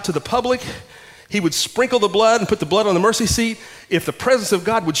way out to the public. He would sprinkle the blood and put the blood on the mercy seat. If the presence of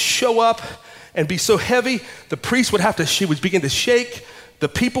God would show up and be so heavy, the priest she would begin to shake. The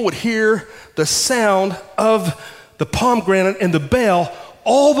people would hear the sound of the pomegranate and the bell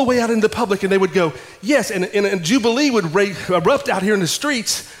all the way out into the public, and they would go, yes, and Jubilee would erupt out here in the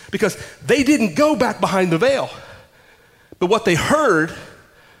streets because they didn't go back behind the veil. But what they heard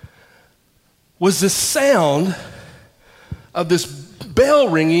was the sound of this bell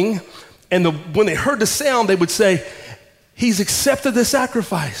ringing, and when they heard the sound, they would say, he's accepted the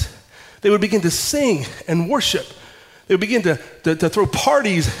sacrifice. They would begin to sing and worship. They would begin to throw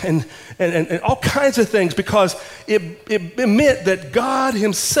parties and all kinds of things because it meant that God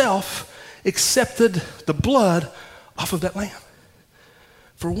himself accepted the blood off of that lamb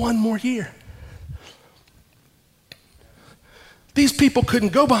for one more year. These people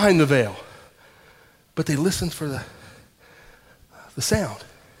couldn't go behind the veil, but they listened for the sound.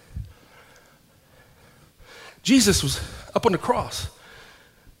 Jesus was up on the cross.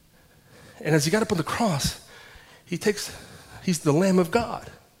 And as he got up on the cross, he's the Lamb of God,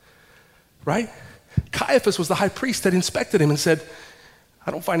 right? Caiaphas was the high priest that inspected him and said,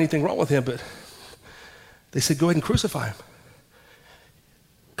 I don't find anything wrong with him, but they said, go ahead and crucify him.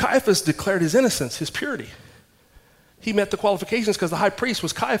 Caiaphas declared his innocence, his purity. He met the qualifications because the high priest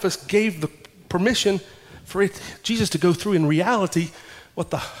was Caiaphas, gave the permission for Jesus to go through in reality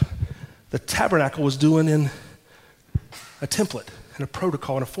what the tabernacle was doing in a template and a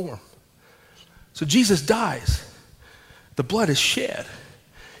protocol and a form. So Jesus dies. The blood is shed.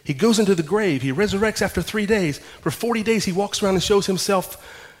 He goes into the grave. He resurrects after 3 days. For 40 days, he walks around and shows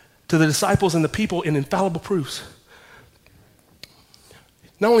himself to the disciples and the people in infallible proofs.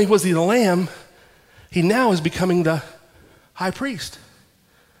 Not only was he the lamb, he now is becoming the high priest.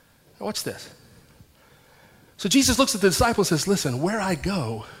 Now watch this. So Jesus looks at the disciples and says, listen, where I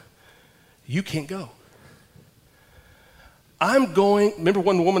go, you can't go. Remember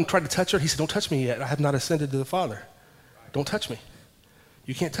when the woman tried to touch her? He said, don't touch me yet. I have not ascended to the Father. Don't touch me.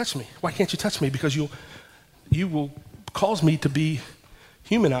 You can't touch me. Why can't you touch me? Because you will cause me to be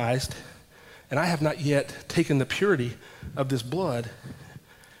humanized, and I have not yet taken the purity of this blood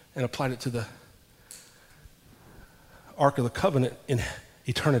and applied it to the Ark of the Covenant in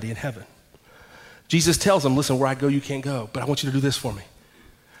eternity in heaven. Jesus tells them, listen, where I go, you can't go, but I want you to do this for me.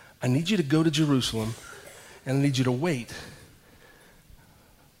 I need you to go to Jerusalem, and I need you to wait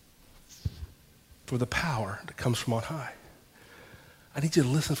for the power that comes from on high. I need you to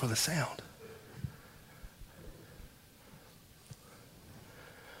listen for the sound.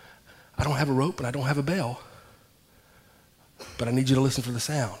 I don't have a rope and I don't have a bell, but I need you to listen for the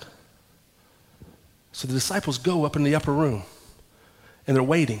sound. So the disciples go up in the upper room, and they're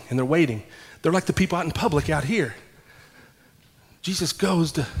waiting, and they're waiting. They're like the people out in public out here. Jesus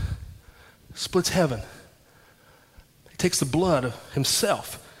goes to, splits heaven. He takes the blood of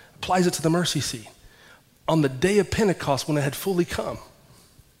himself, applies it to the mercy seat. On the day of Pentecost, when it had fully come.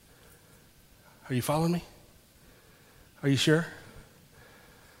 Are you following me? Are you sure?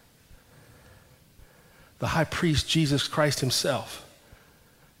 The high priest, Jesus Christ himself,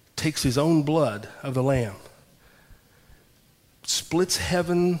 takes his own blood of the Lamb, splits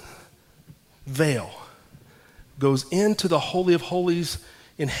heaven veil, goes into the Holy of Holies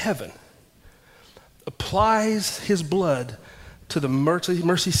in heaven, applies his blood to the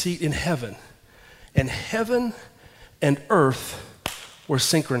mercy seat in heaven, and heaven and earth were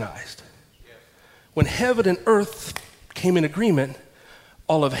synchronized. When heaven and earth came in agreement,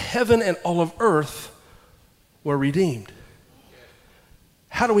 all of heaven and all of earth were redeemed.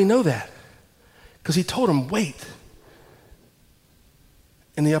 How do we know that? Because he told them, wait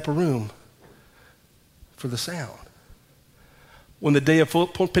in the upper room for the sound. When the day of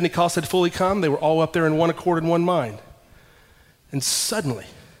Pentecost had fully come, they were all up there in one accord and one mind. And suddenly,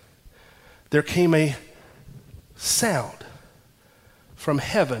 there came a sound from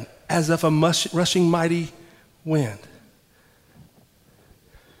heaven as of a rushing mighty wind.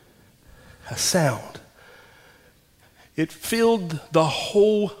 A sound. It filled the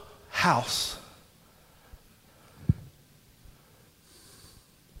whole house.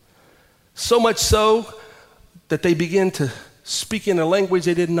 So much so that they began to speak in a language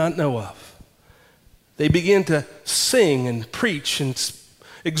they did not know of. They began to sing and preach and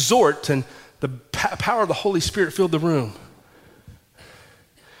exhort, and the power of the Holy Spirit filled the room.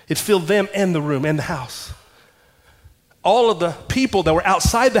 It filled them and the room and the house. All of the people that were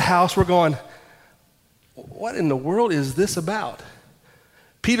outside the house were going, what in the world is this about?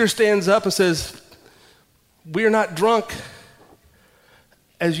 Peter stands up and says, we're not drunk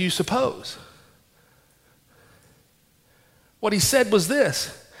as you suppose. What he said was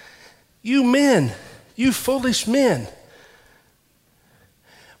this: you men, you foolish men,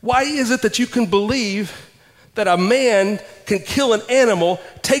 Why is it that you can believe that a man can kill an animal,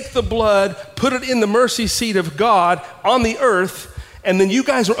 take the blood, put it in the mercy seat of God on the earth, and then you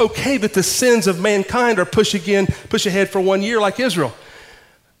guys are okay that the sins of mankind are push ahead for 1 year like Israel?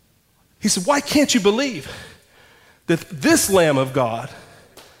 He said, why can't you believe that this Lamb of God,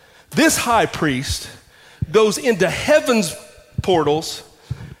 this high priest, goes into heaven's portals,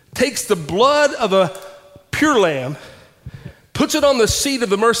 takes the blood of a pure lamb, puts it on the seat of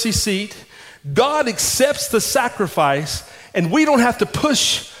the mercy seat, God accepts the sacrifice, and we don't have to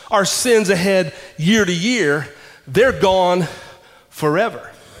push our sins ahead year to year. They're gone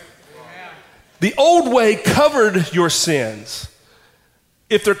forever. The old way covered your sins.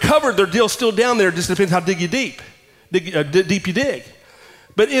 If they're covered, they're still down there. It just depends how deep you dig.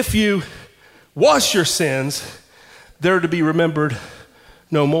 But if you wash your sins, they're to be remembered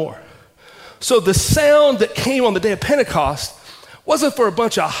no more. So the sound that came on the day of Pentecost wasn't for a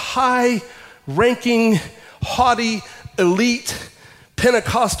bunch of high-ranking, haughty, elite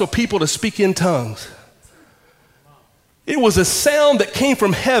Pentecostal people to speak in tongues. It was a sound that came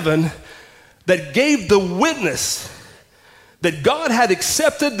from heaven that gave the witness that God had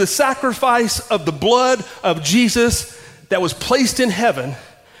accepted the sacrifice of the blood of Jesus that was placed in heaven.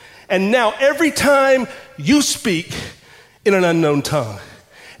 And now every time you speak in an unknown tongue,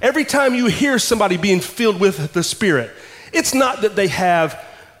 every time you hear somebody being filled with the Spirit, it's not that they have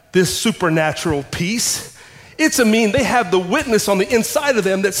this supernatural peace. It's they have the witness on the inside of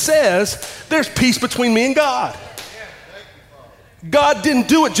them that says, there's peace between me and God. God didn't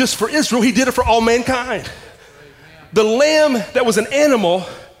do it just for Israel. He did it for all mankind. The lamb that was an animal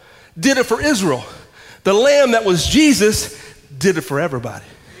did it for Israel. The lamb that was Jesus did it for everybody.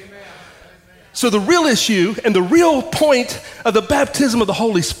 So the real issue and the real point of the baptism of the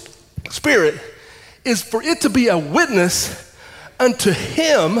Holy Spirit is for it to be a witness unto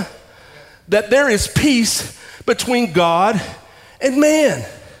him that there is peace between God and man.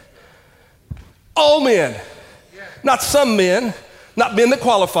 All men, not some men, not men that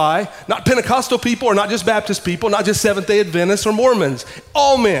qualify, not Pentecostal people or not just Baptist people, not just Seventh-day Adventists or Mormons.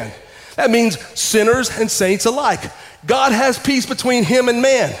 All men. That means sinners and saints alike. God has peace between him and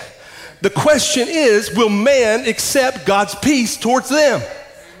man. The question is, will man accept God's peace towards them?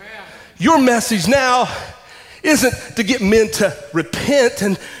 Amen. Your message now isn't to get men to repent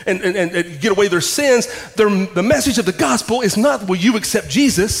and get away their sins. The message of the gospel is not, will you accept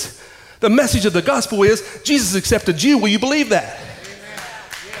Jesus? The message of the gospel is, Jesus accepted you. Will you believe that?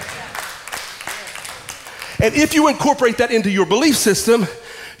 And if you incorporate that into your belief system,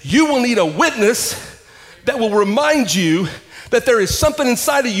 you will need a witness that will remind you that there is something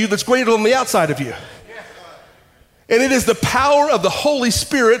inside of you that's greater than the outside of you. And it is the power of the Holy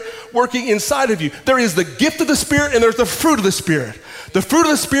Spirit working inside of you. There is the gift of the Spirit and there's the fruit of the Spirit. The fruit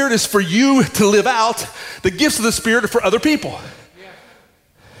of the Spirit is for you to live out. The gifts of the Spirit are for other people.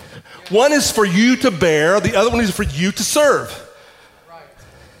 One is for you to bear, the other one is for you to serve.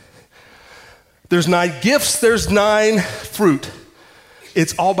 There's 9 gifts, there's 9 fruit.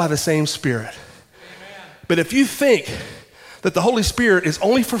 It's all by the same Spirit. Amen. But if you think that the Holy Spirit is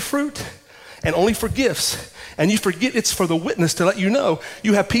only for fruit and only for gifts, and you forget it's for the witness to let you know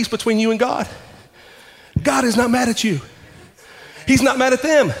you have peace between you and God, God is not mad at you. He's not mad at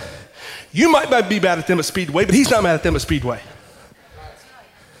them. You might be mad at them at Speedway, but he's not mad at them at Speedway.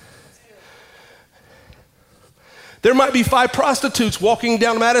 There might be 5 prostitutes walking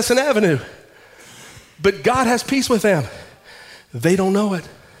down Madison Avenue, but God has peace with them. They don't know it.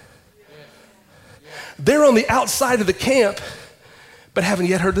 They're on the outside of the camp, but haven't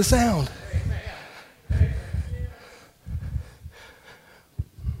yet heard the sound.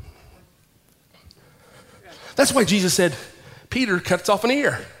 That's why Jesus said, Peter cuts off an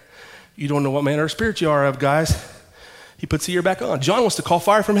ear. You don't know what manner of spirit you are of, guys. He puts the ear back on. John wants to call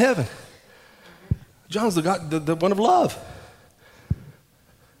fire from heaven. John's the God, the one of love.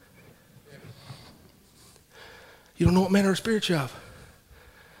 You don't know what manner of spirit you have.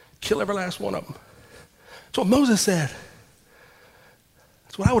 Kill every last one of them. That's what Moses said.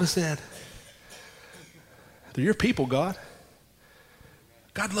 That's what I would have said. They're your people, God.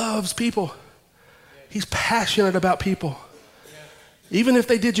 God loves people. He's passionate about people. Even if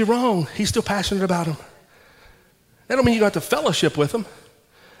they did you wrong, he's still passionate about them. That don't mean you don't have to fellowship with them,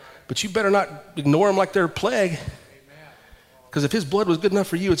 but you better not ignore them like they're a plague. Because if his blood was good enough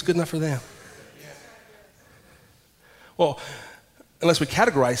for you, it's good enough for them. Well, unless we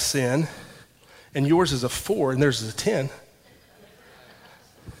categorize sin, and yours is a 4 and theirs is a 10,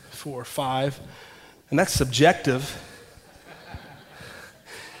 4 or 5, and that's subjective.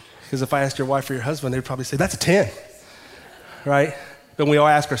 Because if I asked your wife or your husband, they'd probably say, that's a 10, right? But when we all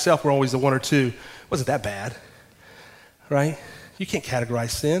ask ourselves, we're always the one or two. Was it that bad? Right? You can't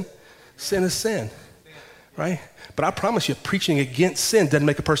categorize sin. Sin is sin. Right? But I promise you, preaching against sin doesn't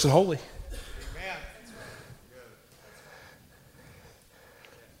make a person holy.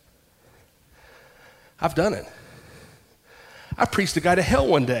 I've done it. I preached a guy to hell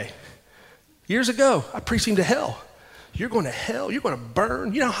one day. Years ago, I preached him to hell. You're going to hell. You're going to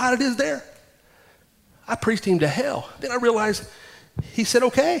burn. You know how hot it is there? I preached him to hell. Then I realized he said,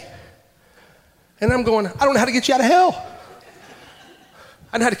 okay. And I'm going, I don't know how to get you out of hell.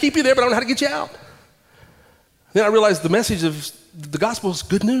 I know how to keep you there, but I don't know how to get you out. Then I realized the message of the gospel is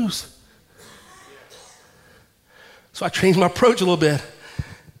good news. So I changed my approach a little bit.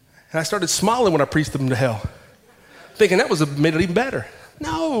 And I started smiling when I preached them to hell, thinking that made it even better.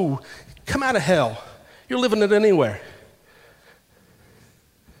 No, come out of hell. You're living it anywhere.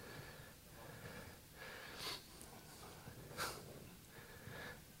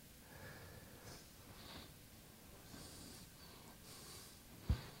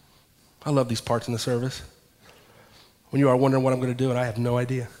 I love these parts in the service. When you are wondering what I'm going to do, and I have no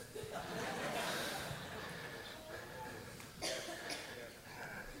idea.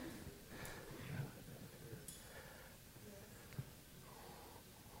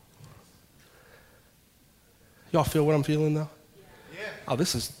 Y'all feel what I'm feeling though? Yeah. Oh,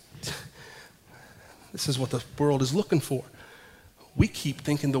 this is what the world is looking for. We keep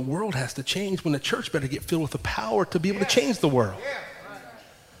thinking the world has to change when the church better get filled with the power to be able to change the world. Yeah.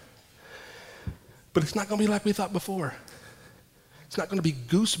 But it's not going to be like we thought before. It's not going to be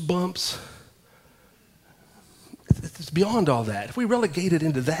goosebumps. It's beyond all that. If we relegate it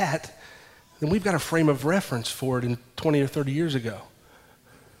into that, then we've got a frame of reference for it in 20 or 30 years ago.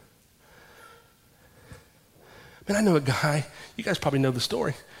 Man, I know a guy, you guys probably know the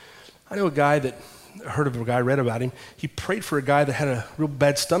story. I know a guy that, I heard of a guy, read about him. He prayed for a guy that had a real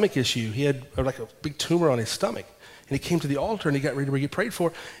bad stomach issue. He had like a big tumor on his stomach. And he came to the altar and he got ready to get prayed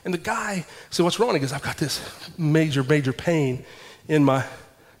for. And the guy said, what's wrong? He goes, I've got this major, major pain in my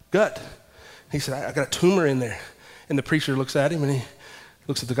gut. He said, I got a tumor in there. And the preacher looks at him and he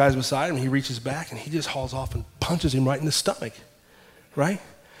looks at the guys beside him and he reaches back and he just hauls off and punches him right in the stomach, right?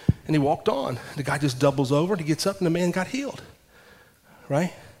 And he walked on. The guy just doubles over and he gets up and the man got healed,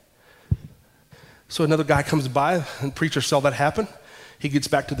 right? So another guy comes by and the preacher saw that happen. He gets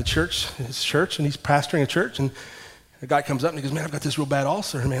back to his church, and he's pastoring a church, and the guy comes up and he goes, man, I've got this real bad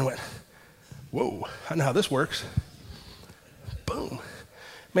ulcer. And the man went, whoa, I know how this works. Boom.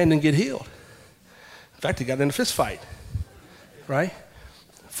 Man didn't get healed. In fact, he got in a fist fight, right?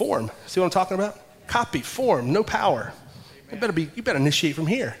 Form. See what I'm talking about? Copy, form, no power. You better initiate from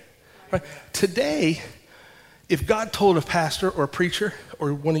here, right? Today, if God told a pastor or a preacher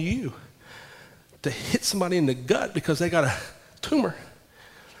or one of you to hit somebody in the gut because they got a tumor,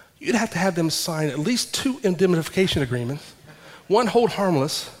 you'd have to have them sign at least 2 indemnification agreements, one hold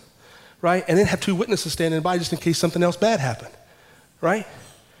harmless, right? And then have 2 witnesses standing by just in case something else bad happened, right?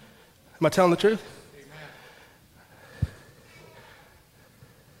 Am I telling the truth? Amen.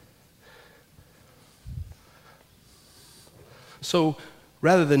 So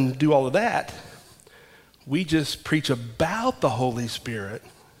rather than do all of that, we just preach about the Holy Spirit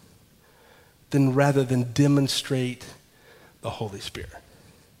rather than demonstrate the Holy Spirit.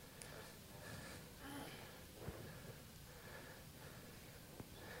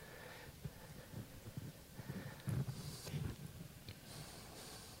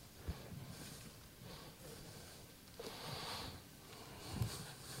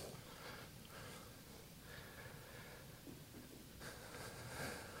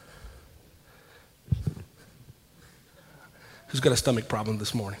 Who's got a stomach problem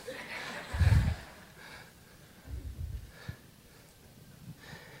this morning?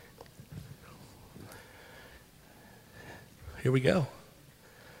 Here we go.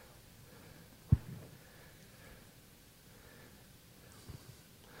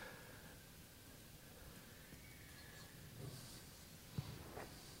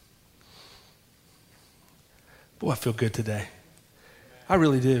 Boy, I feel good today. I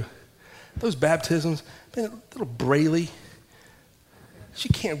really do. Those baptisms, man, little Braley, she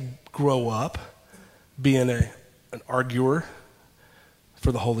can't grow up being an arguer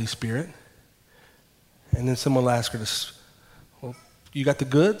for the Holy Spirit. And then someone will ask her to, well, you got the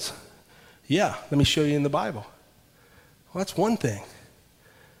goods? Yeah, let me show you in the Bible. Well, that's one thing.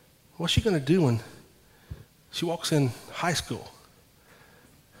 What's she going to do when she walks in high school?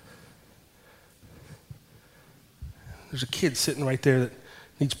 There's a kid sitting right there that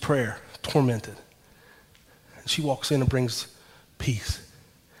needs prayer, tormented. And she walks in and brings peace.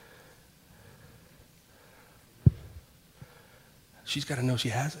 she's got to know she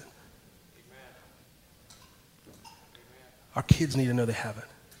has it. Our kids need to know they have it.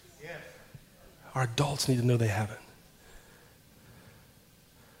 Our adults need to know they have it.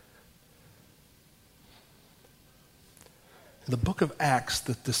 In the book of Acts,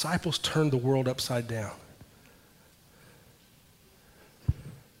 the disciples turned the world upside down.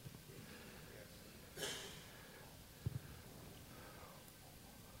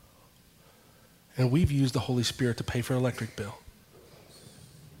 And we've used the Holy Spirit to pay for an electric bill.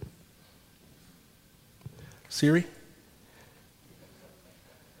 Siri?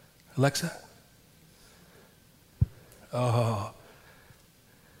 Alexa? Oh.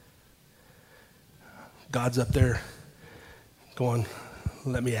 God's up there going,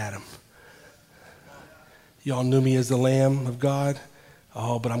 let me at him. Y'all knew me as the Lamb of God.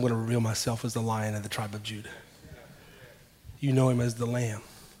 Oh, but I'm going to reveal myself as the Lion of the tribe of Judah. You know him as the Lamb.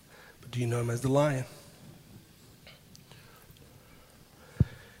 Do you know him as the Lion?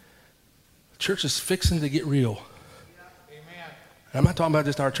 Church is fixing to get real. Amen. I'm not talking about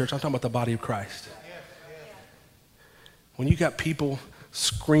just our church. I'm talking about the body of Christ. When you got people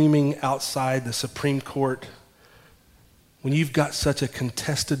screaming outside the Supreme Court, when you've got such a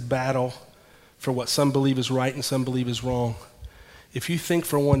contested battle for what some believe is right and some believe is wrong, if you think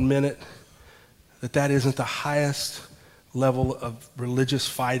for 1 minute that that isn't the highest level of religious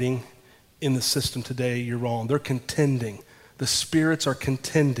fighting in the system today, you're wrong. They're contending. The spirits are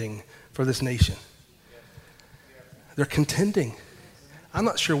contending for this nation. They're contending. I'm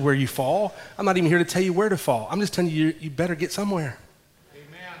not sure where you fall. I'm not even here to tell you where to fall. I'm just telling you, you better get somewhere.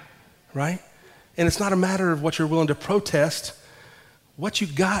 Amen. Right? And it's not a matter of what you're willing to protest, what you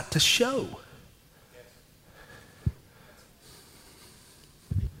got to show.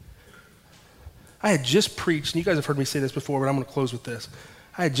 I had just preached, and you guys have heard me say this before, but I'm going to close with this.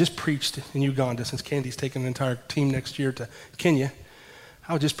 I had just preached in Uganda, since Candy's taking an entire team next year to Kenya.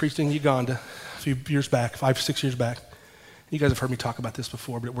 I just preached in Uganda a few years back, 5 or 6 years back. You guys have heard me talk about this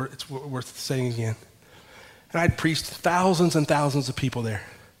before, but it's worth saying again. And I'd preached thousands and thousands of people there.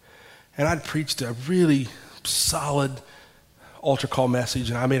 And I'd preached a really solid altar call message,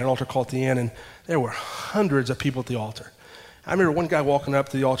 and I made an altar call at the end, and there were hundreds of people at the altar. I remember one guy walking up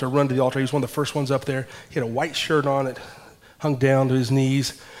to the altar, run to the altar. He was one of the first ones up there. He had a white shirt on. It hung down to his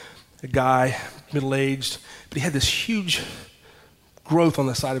knees. A guy, middle-aged, but he had this huge growth on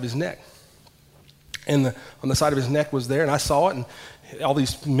the side of his neck. And on the side of his neck was there, and I saw it, and all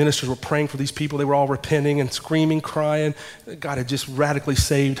these ministers were praying for these people. They were all repenting and screaming, crying. God had just radically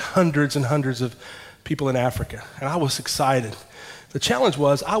saved hundreds and hundreds of people in Africa, and I was excited. The challenge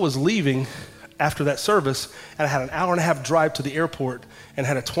was I was leaving after that service, and I had an hour and a half drive to the airport and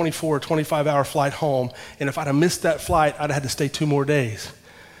had a 24 or 25-hour flight home, and if I'd have missed that flight, I'd have had to stay 2 more days.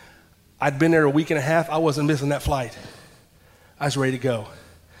 I'd been there a week and a half. I wasn't missing that flight. I was ready to go.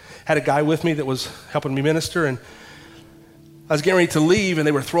 Had a guy with me that was helping me minister, and I was getting ready to leave, and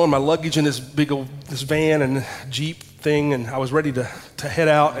they were throwing my luggage in this van and Jeep thing, and I was ready to head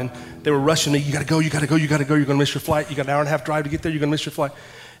out, and they were rushing me. You gotta go. You're gonna miss your flight. You got an hour and a half drive to get there. You're gonna miss your flight.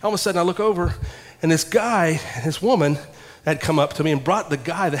 All of a sudden I look over, and this guy and this woman had come up to me and brought the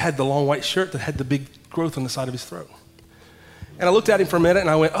guy that had the long white shirt that had the big growth on the side of his throat. And I looked at him for a minute, and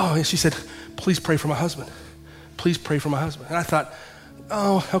I went, oh, and she said, please pray for my husband. Please pray for my husband. And I thought,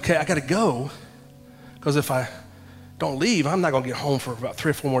 oh, okay, I got to go, because if I don't leave, I'm not going to get home for about 3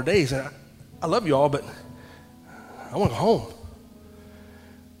 or 4 more days. And I love you all, but I want to go home.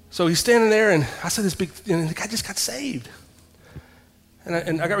 So he's standing there, and I said and the guy just got saved.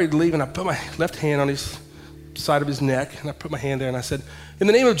 And I got ready to leave, and I put my left hand on his side of his neck, and I put my hand there, and I said, in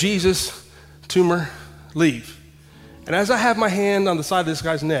the name of Jesus, tumor, leave. And as I have my hand on the side of this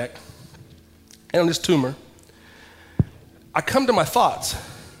guy's neck and on this tumor, I come to my thoughts.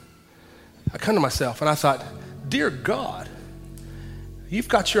 I come to myself, and I thought, dear God, you've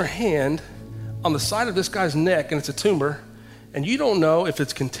got your hand on the side of this guy's neck, and it's a tumor, and you don't know if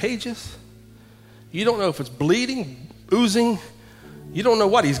it's contagious. You don't know if it's bleeding, oozing. You don't know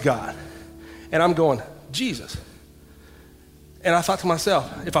what he's got. And I'm going, Jesus. And I thought to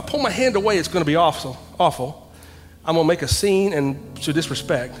myself, if I pull my hand away, it's going to be awful. I'm going to make a scene and show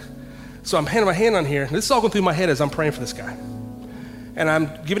disrespect. So I'm handing my hand on here. This is all going through my head as I'm praying for this guy. And I'm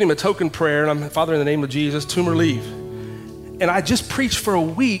giving him a token prayer, and I'm, Father, in the name of Jesus, tumor, leave. And I just preached for a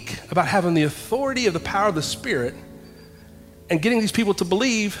week about having the authority of the power of the Spirit and getting these people to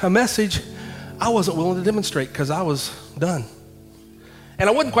believe a message I wasn't willing to demonstrate because I was done. And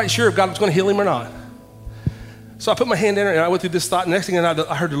I wasn't quite sure if God was going to heal him or not. So I put my hand in there, and I went through this thought. And the next thing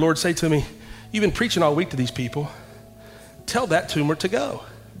I heard the Lord say to me, you've been preaching all week to these people. Tell that tumor to go.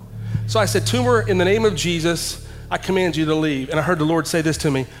 So I said, tumor, in the name of Jesus, I command you to leave. And I heard the Lord say this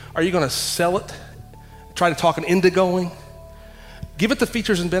to me, are you going to sell it? Try to talk it into going? Give it the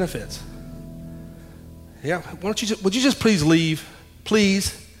features and benefits. Yeah, would you just please leave?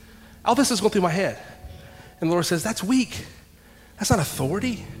 Please. All this is going through my head. And the Lord says, that's weak. That's not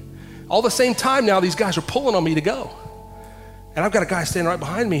authority. All the same time now, these guys are pulling on me to go. And I've got a guy standing right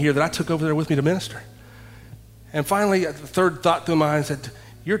behind me here that I took over there with me to minister. And finally, the third thought through my mind said,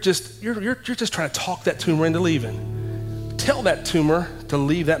 you're just trying to talk that tumor into leaving. Tell that tumor to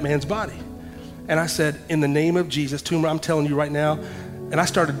leave that man's body. And I said, in the name of Jesus, tumor, I'm telling you right now. And I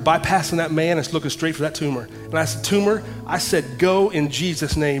started bypassing that man and looking straight for that tumor. And I said, tumor, I said, go in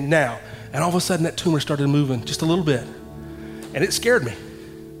Jesus' name now. And all of a sudden that tumor started moving just a little bit. And it scared me.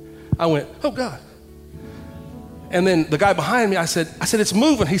 I went, oh God. And then the guy behind me, I said, it's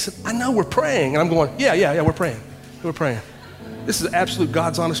moving. He said, I know, we're praying. And I'm going, yeah, we're praying. We're praying. This is absolute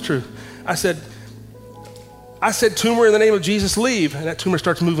God's honest truth. I said, tumor, in the name of Jesus, leave. And that tumor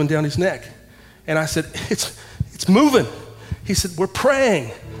starts moving down his neck. And I said, it's moving. He said, we're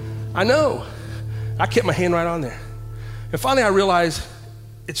praying. I know. I kept my hand right on there. And finally I realized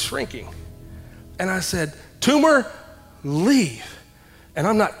it's shrinking. And I said, tumor, leave. And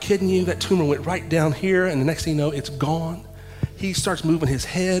I'm not kidding you, that tumor went right down here, and the next thing you know, it's gone. He starts moving his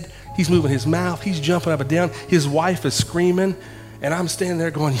head, he's moving his mouth, he's jumping up and down. His wife is screaming, and I'm standing there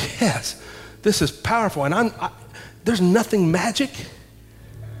going, yes, this is powerful. And there's nothing magic,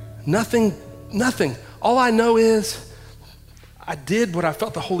 nothing. All I know is I did what I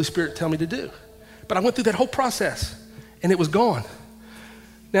felt the Holy Spirit tell me to do. But I went through that whole process, and it was gone.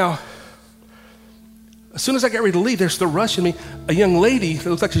 Now, as soon as I got ready to leave, they're rushing me. A young lady that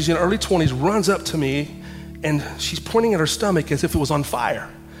looks like she's in her early 20s runs up to me, and she's pointing at her stomach as if it was on fire.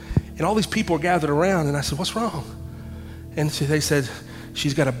 And all these people are gathered around, and I said, what's wrong? And they said,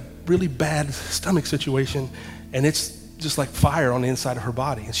 she's got a really bad stomach situation, and it's just like fire on the inside of her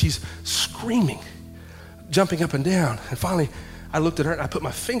body. And she's screaming, jumping up and down. And finally, I looked at her, and I put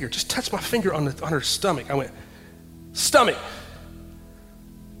my finger, just touched my finger on her stomach. I went, stomach,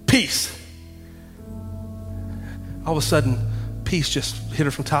 peace. All of a sudden, peace just hit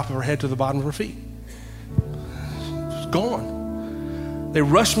her from top of her head to the bottom of her feet. It's gone. They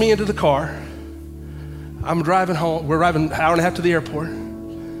rushed me into the car. I'm driving home. We're driving an hour and a half to the airport.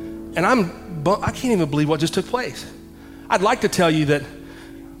 And I can't even believe what just took place. I'd like to tell you that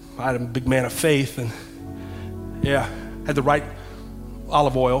I'm a big man of faith and, had the right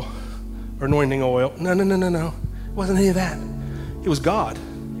olive oil or anointing oil. No. It wasn't any of that. It was God.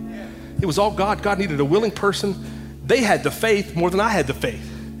 It was all God. God needed a willing person. They had the faith more than I had the faith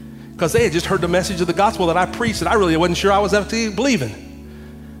because they had just heard the message of the gospel that I preached that I really wasn't sure I was actually believing.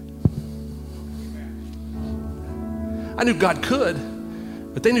 I knew God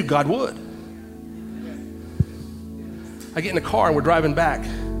could, but they knew God would. I get in the car and we're driving back.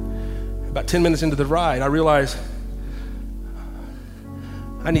 About 10 minutes into the ride, I realize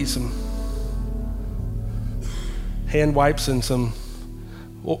I need some hand wipes and some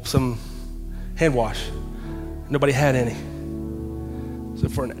hand wash. Nobody had any. So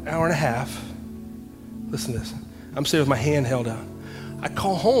for an hour and a half, listen to this. I'm sitting with my hand held out. I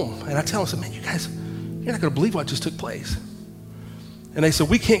call home and I tell them, I said, man, you guys, you're not going to believe what just took place. And they said,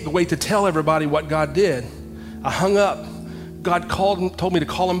 we can't wait to tell everybody what God did. I hung up. God told me to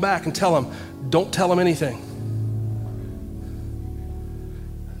call him back and tell him, don't tell him anything.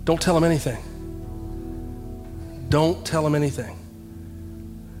 Don't tell him anything. Don't tell him anything.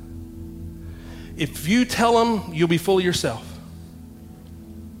 If you tell him, you'll be full of yourself.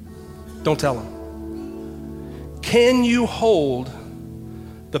 Don't tell him. Can you hold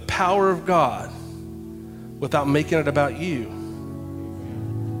the power of God without making it about you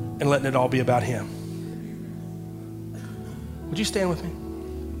and letting it all be about him? Would you stand with me?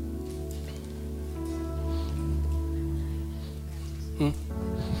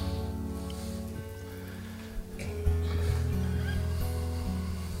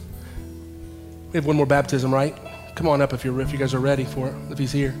 We have one more baptism, right? Come on up if you guys are ready for it, if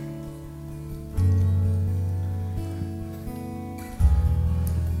he's here.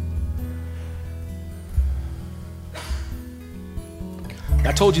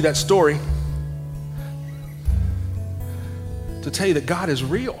 I told you that story to tell you that God is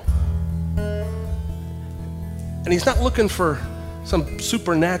real. And he's not looking for some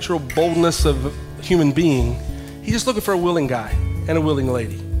supernatural boldness of a human being. He's just looking for a willing guy and a willing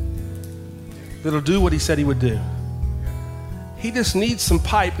lady that'll do what he said he would do. He just needs some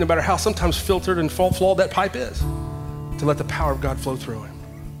pipe, no matter how sometimes filtered and flawed that pipe is, to let the power of God flow through him.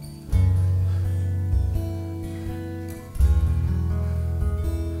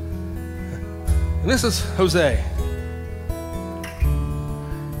 And this is Jose.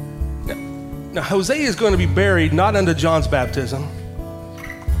 Now, Hosea is going to be buried not unto John's baptism,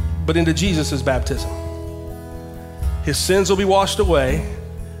 but into Jesus' baptism. His sins will be washed away.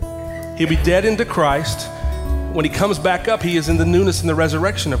 He'll be dead into Christ. When he comes back up, he is in the newness and the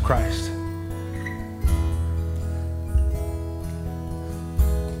resurrection of Christ.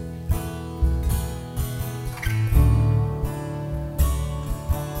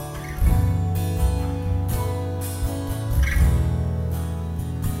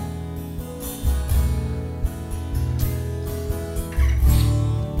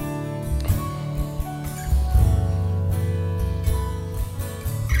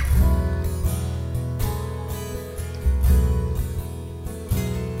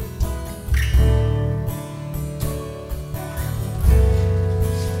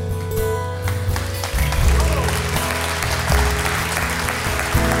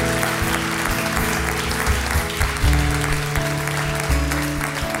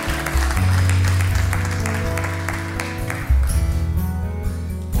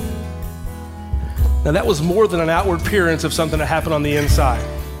 Now that was more than an outward appearance of something that happened on the inside.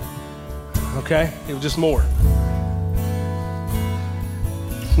 Okay? It was just more.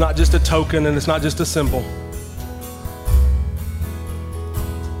 It's not just a token and it's not just a symbol.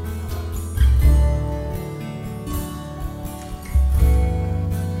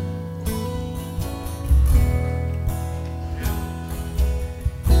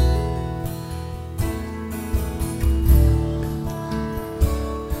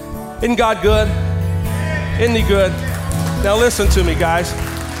 Isn't God good? Isn't he good? Now listen to me, guys.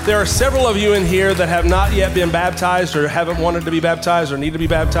 There are several of you in here that have not yet been baptized or haven't wanted to be baptized or need to be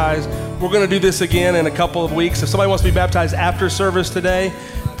baptized. We're going to do this again in a couple of weeks. If somebody wants to be baptized after service today,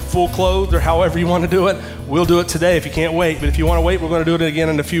 full clothed or however you want to do it, we'll do it today if you can't wait. But if you want to wait, we're going to do it again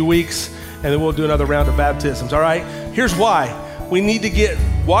in a few weeks, and then we'll do another round of baptisms, all right? Here's why. We need to get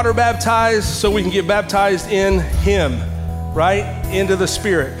water baptized so we can get baptized in him, right? Into the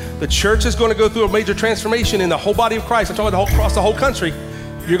Spirit. The church is going to go through a major transformation in the whole body of Christ. I'm talking about across the whole country.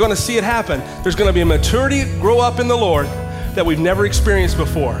 You're going to see it happen. There's going to be a maturity grow up in the Lord that we've never experienced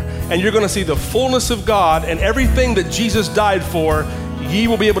before. And you're going to see the fullness of God and everything that Jesus died for. Ye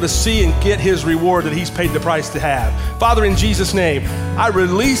will be able to see and get his reward that he's paid the price to have. Father, in Jesus' name, I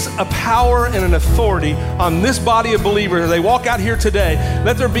release a power and an authority on this body of believers as they walk out here today.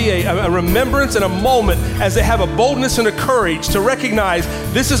 Let there be a remembrance and a moment as they have a boldness and a courage to recognize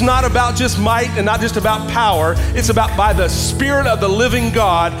this is not about just might and not just about power. It's about by the Spirit of the living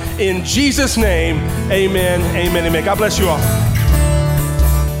God. In Jesus' name, amen, amen, amen. God bless you all.